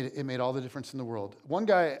 And it made all the difference in the world. One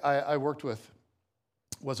guy I worked with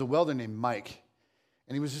was a welder named Mike.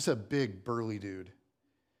 And he was just a big, burly dude.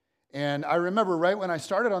 And I remember right when I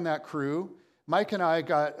started on that crew, Mike and I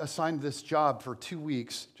got assigned this job for 2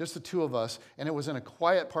 weeks, just the two of us, and it was in a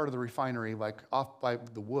quiet part of the refinery, like off by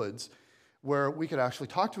the woods, where we could actually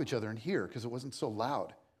talk to each other and hear because it wasn't so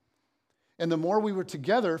loud. And the more we were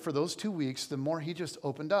together for those 2 weeks, the more he just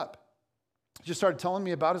opened up. He just started telling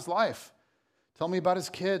me about his life, telling me about his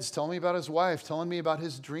kids, telling me about his wife, telling me about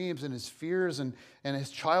his dreams and his fears and his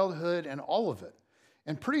childhood and all of it.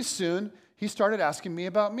 And pretty soon, he started asking me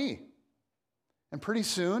about me. And pretty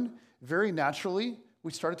soon, very naturally,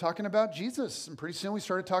 we started talking about Jesus. And pretty soon, we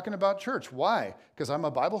started talking about church. Why? Because I'm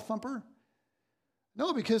a Bible thumper?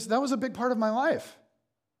 No, because that was a big part of my life.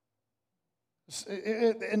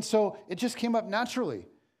 And so it just came up naturally.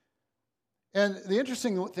 And the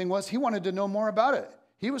interesting thing was he wanted to know more about it.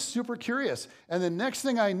 He was super curious. And the next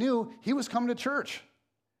thing I knew, he was coming to church.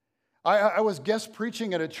 I was guest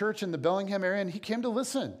preaching at a church in the Bellingham area, and he came to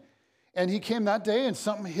listen. And he came that day, and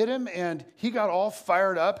something hit him, and he got all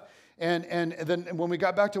fired up. And then when we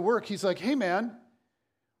got back to work, he's like, hey, man,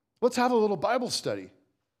 let's have a little Bible study.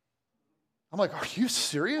 I'm like, are you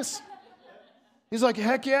serious? He's like,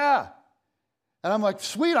 heck yeah. And I'm like,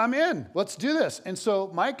 sweet, I'm in. Let's do this. And so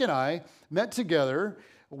Mike and I met together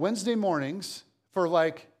Wednesday mornings for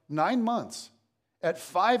like 9 months at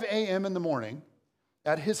 5 a.m. in the morning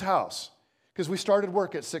at his house because we started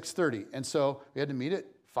work at 6:30. And so we had to meet at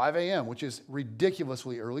 5 a.m., which is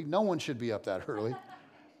ridiculously early. No one should be up that early.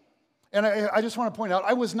 And I just want to point out,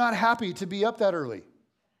 I was not happy to be up that early,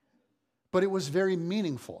 but it was very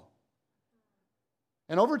meaningful.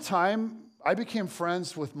 And over time, I became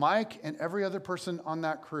friends with Mike and every other person on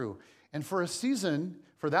that crew. And for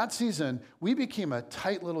that season, we became a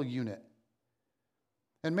tight little unit.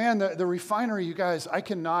 And man, the refinery, you guys,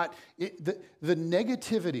 the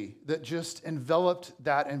negativity that just enveloped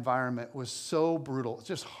that environment was so brutal. It's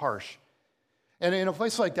just harsh. And in a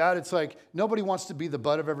place like that, it's like nobody wants to be the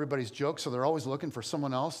butt of everybody's joke, so they're always looking for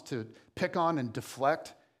someone else to pick on and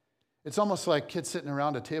deflect. It's almost like kids sitting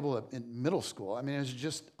around a table in middle school. I mean, it's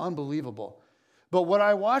just unbelievable. But what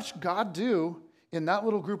I watched God do in that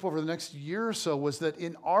little group over the next year or so was that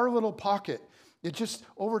in our little pocket, it just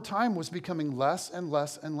over time was becoming less and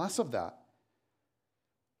less and less of that.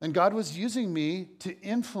 And God was using me to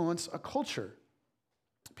influence a culture.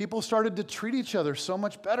 People started to treat each other so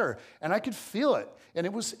much better, and I could feel it, and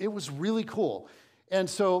it was really cool. And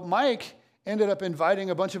so Mike ended up inviting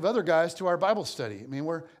a bunch of other guys to our Bible study. I mean,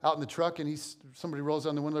 we're out in the truck, and somebody rolls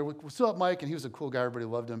down the window, what's up, Mike? And he was a cool guy, everybody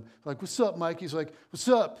loved him. Like, what's up, Mike? He's like, what's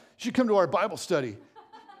up? You should come to our Bible study.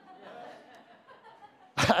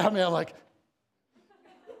 I mean, I'm like,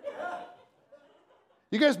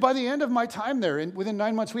 you guys, by the end of my time there, within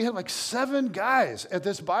 9 months, we had like 7 guys at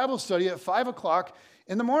this Bible study at 5 o'clock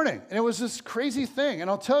in the morning. And it was this crazy thing. And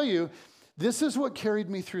I'll tell you, this is what carried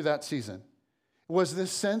me through that season, was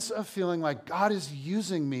this sense of feeling like God is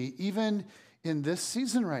using me even in this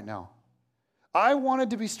season right now. I wanted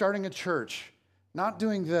to be starting a church, not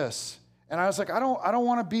doing this. And I was like, I don't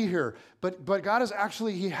want to be here. But God is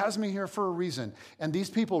actually, he has me here for a reason. And these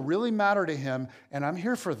people really matter to him, and I'm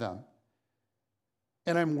here for them.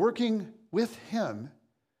 And I'm working with him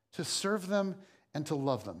to serve them and to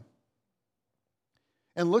love them.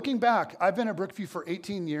 And looking back, I've been at Brookview for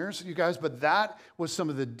 18 years, you guys, but that was some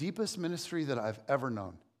of the deepest ministry that I've ever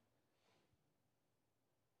known.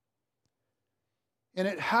 And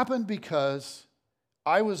it happened because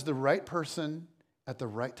I was the right person at the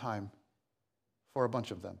right time for a bunch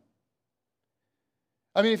of them.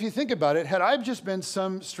 I mean, if you think about it, had I just been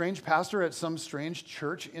some strange pastor at some strange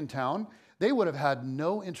church in town, they would have had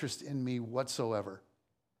no interest in me whatsoever.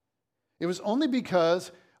 It was only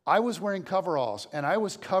because I was wearing coveralls, and I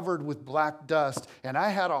was covered with black dust, and I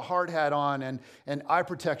had a hard hat on and eye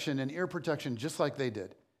protection and ear protection just like they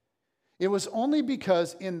did. It was only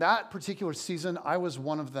because in that particular season, I was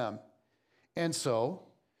one of them. And so,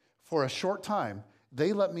 for a short time,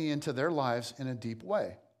 they let me into their lives in a deep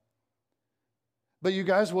way. But you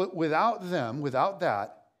guys, without them, without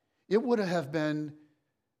that, it would have been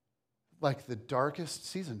like the darkest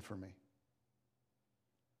season for me.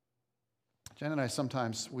 Jen and I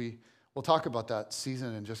sometimes, we'll talk about that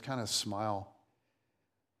season and just kind of smile.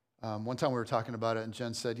 One time we were talking about it and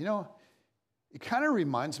Jen said, you know, it kind of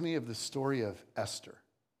reminds me of the story of Esther.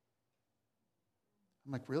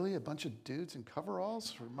 I'm like, really? A bunch of dudes in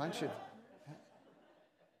coveralls? Reminds you of...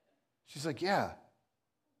 She's like, yeah.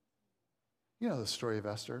 You know the story of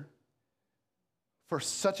Esther. For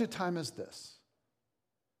such a time as this.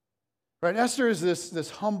 Right, Esther is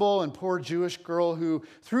this humble and poor Jewish girl who,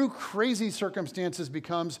 through crazy circumstances,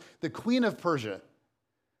 becomes the queen of Persia.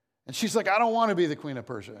 And she's like, I don't want to be the queen of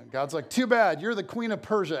Persia. And God's like, too bad, you're the queen of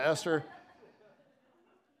Persia, Esther.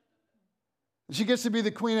 And she gets to be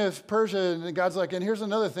the queen of Persia, and God's like, and here's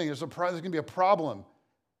another thing, there's going to be a problem.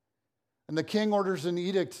 And the king orders an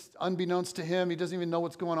edict unbeknownst to him. He doesn't even know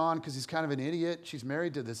what's going on because he's kind of an idiot. She's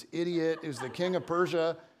married to this idiot who's the king of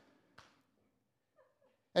Persia.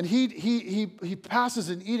 And he passes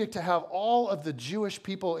an edict to have all of the Jewish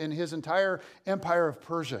people in his entire empire of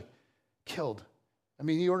Persia killed. I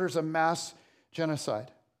mean, he orders a mass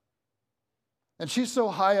genocide. And she's so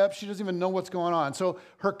high up, she doesn't even know what's going on. So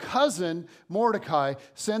her cousin, Mordecai,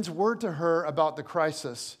 sends word to her about the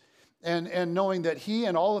crisis. And knowing that he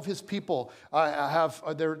and all of his people have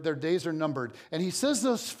their days are numbered. And he says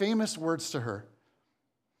those famous words to her,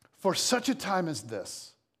 "For such a time as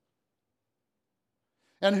this."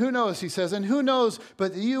 And who knows, he says, and who knows,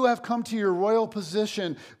 but you have come to your royal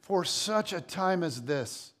position for such a time as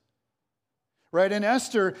this. Right? And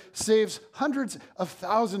Esther saves hundreds of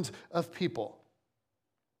thousands of people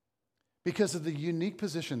because of the unique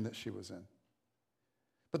position that she was in.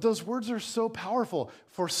 But those words are so powerful,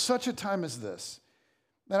 for such a time as this.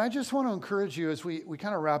 And I just want to encourage you as we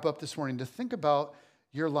kind of wrap up this morning to think about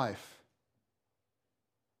your life.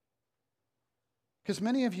 Because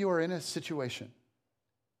many of you are in a situation.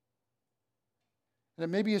 And it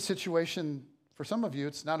may be a situation, for some of you,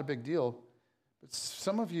 it's not a big deal. But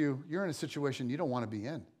some of you, you're in a situation you don't want to be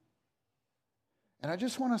in. And I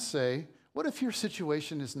just want to say, what if your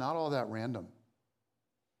situation is not all that random?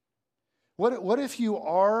 What if you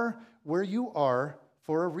are where you are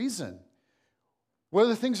for a reason?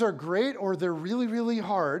 Whether things are great or they're really, really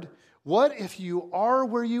hard, what if you are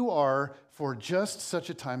where you are for just such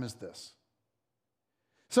a time as this?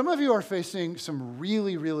 Some of you are facing some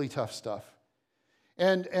really, really tough stuff.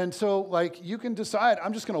 And so, like, you can decide,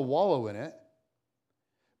 I'm just going to wallow in it.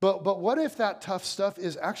 But what if that tough stuff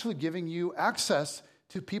is actually giving you access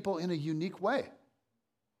to people in a unique way?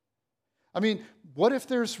 I mean, what if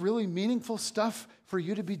there's really meaningful stuff for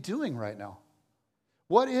you to be doing right now?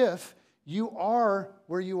 What if you are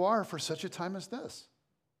where you are for such a time as this?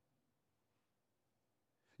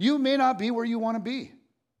 You may not be where you want to be.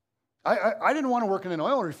 I didn't want to work in an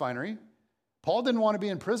oil refinery. Paul didn't want to be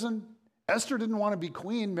in prison. Esther didn't want to be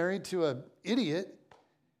queen, married to an idiot.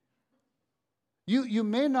 You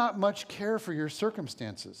may not much care for your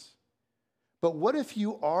circumstances. But what if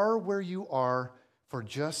you are where you are for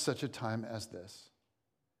just such a time as this?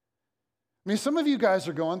 I mean, some of you guys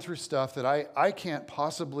are going through stuff that I can't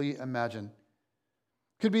possibly imagine.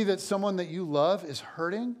 Could be that someone that you love is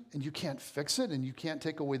hurting and you can't fix it and you can't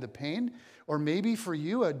take away the pain. Or maybe for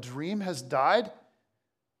you, a dream has died,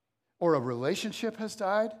 or a relationship has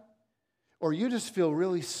died, or you just feel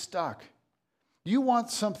really stuck. You want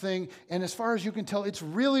something, and as far as you can tell, it's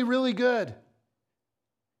really, really good.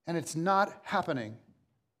 And it's not happening.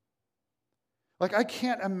 Like, I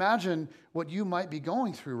can't imagine what you might be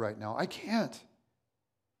going through right now. I can't.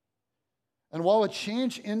 And while a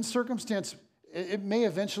change in circumstance, it may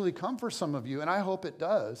eventually come for some of you, and I hope it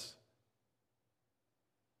does,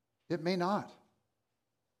 it may not.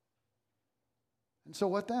 And so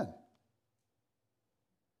what then?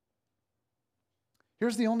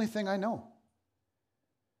 Here's the only thing I know.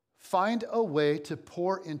 Find a way to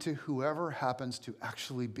pour into whoever happens to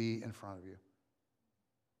actually be in front of you.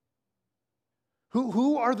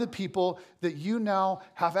 Who are the people that you now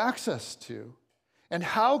have access to? And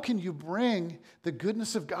how can you bring the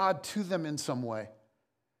goodness of God to them in some way?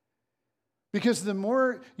 Because the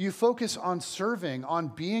more you focus on serving, on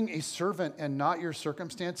being a servant and not your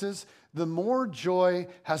circumstances, the more joy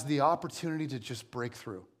has the opportunity to just break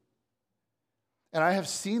through. And I have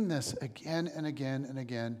seen this again and again and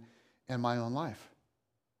again in my own life.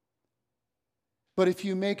 But if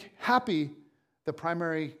you make happy the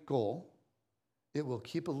primary goal, it will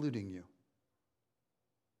keep eluding you.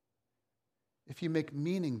 If you make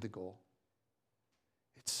meaning the goal,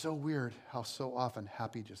 it's so weird how so often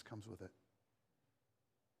happy just comes with it.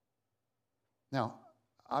 Now,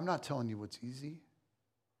 I'm not telling you what's easy.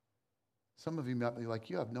 Some of you might be like,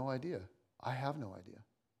 you have no idea. I have no idea.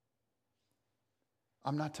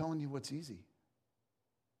 I'm not telling you what's easy.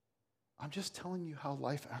 I'm just telling you how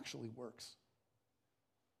life actually works.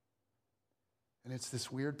 And it's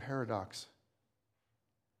this weird paradox.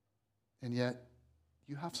 And yet,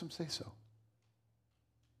 you have some say-so.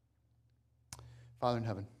 Father in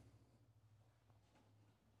heaven,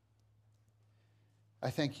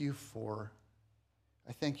 I thank you for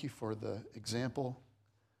the example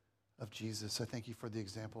of Jesus. I thank you for the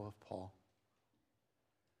example of Paul,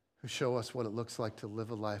 who show us what it looks like to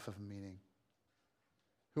live a life of meaning,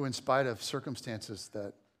 who in spite of circumstances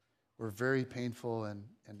that were very painful and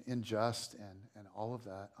unjust and all of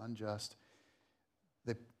that, unjust,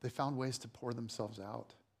 they found ways to pour themselves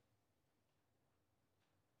out.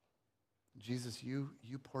 Jesus, you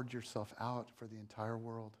poured yourself out for the entire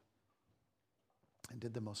world. and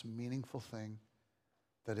did the most meaningful thing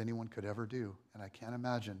that anyone could ever do. And I can't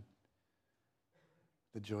imagine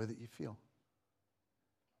the joy that you feel.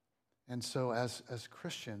 And so as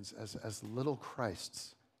Christians, as little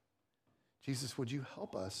Christs, Jesus, would you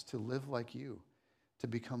help us to live like you, to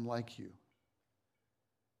become like you?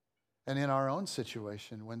 And in our own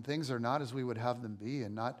situation, when things are not as we would have them be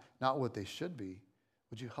and not what they should be,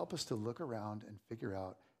 would you help us to look around and figure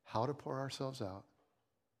out how to pour ourselves out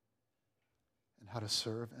and how to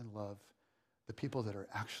serve and love the people that are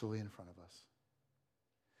actually in front of us?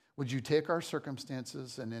 Would you take our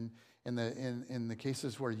circumstances, and in the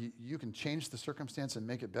cases where you can change the circumstance and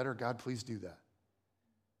make it better, God, please do that.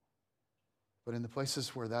 But in the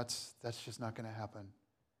places where that's just not going to happen,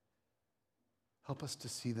 help us to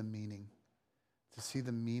see the meaning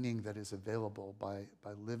that is available by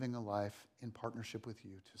living a life in partnership with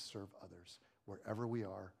you to serve others wherever we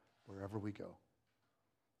are, wherever we go.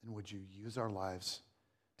 And would you use our lives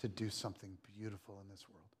to do something beautiful in this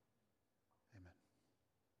world?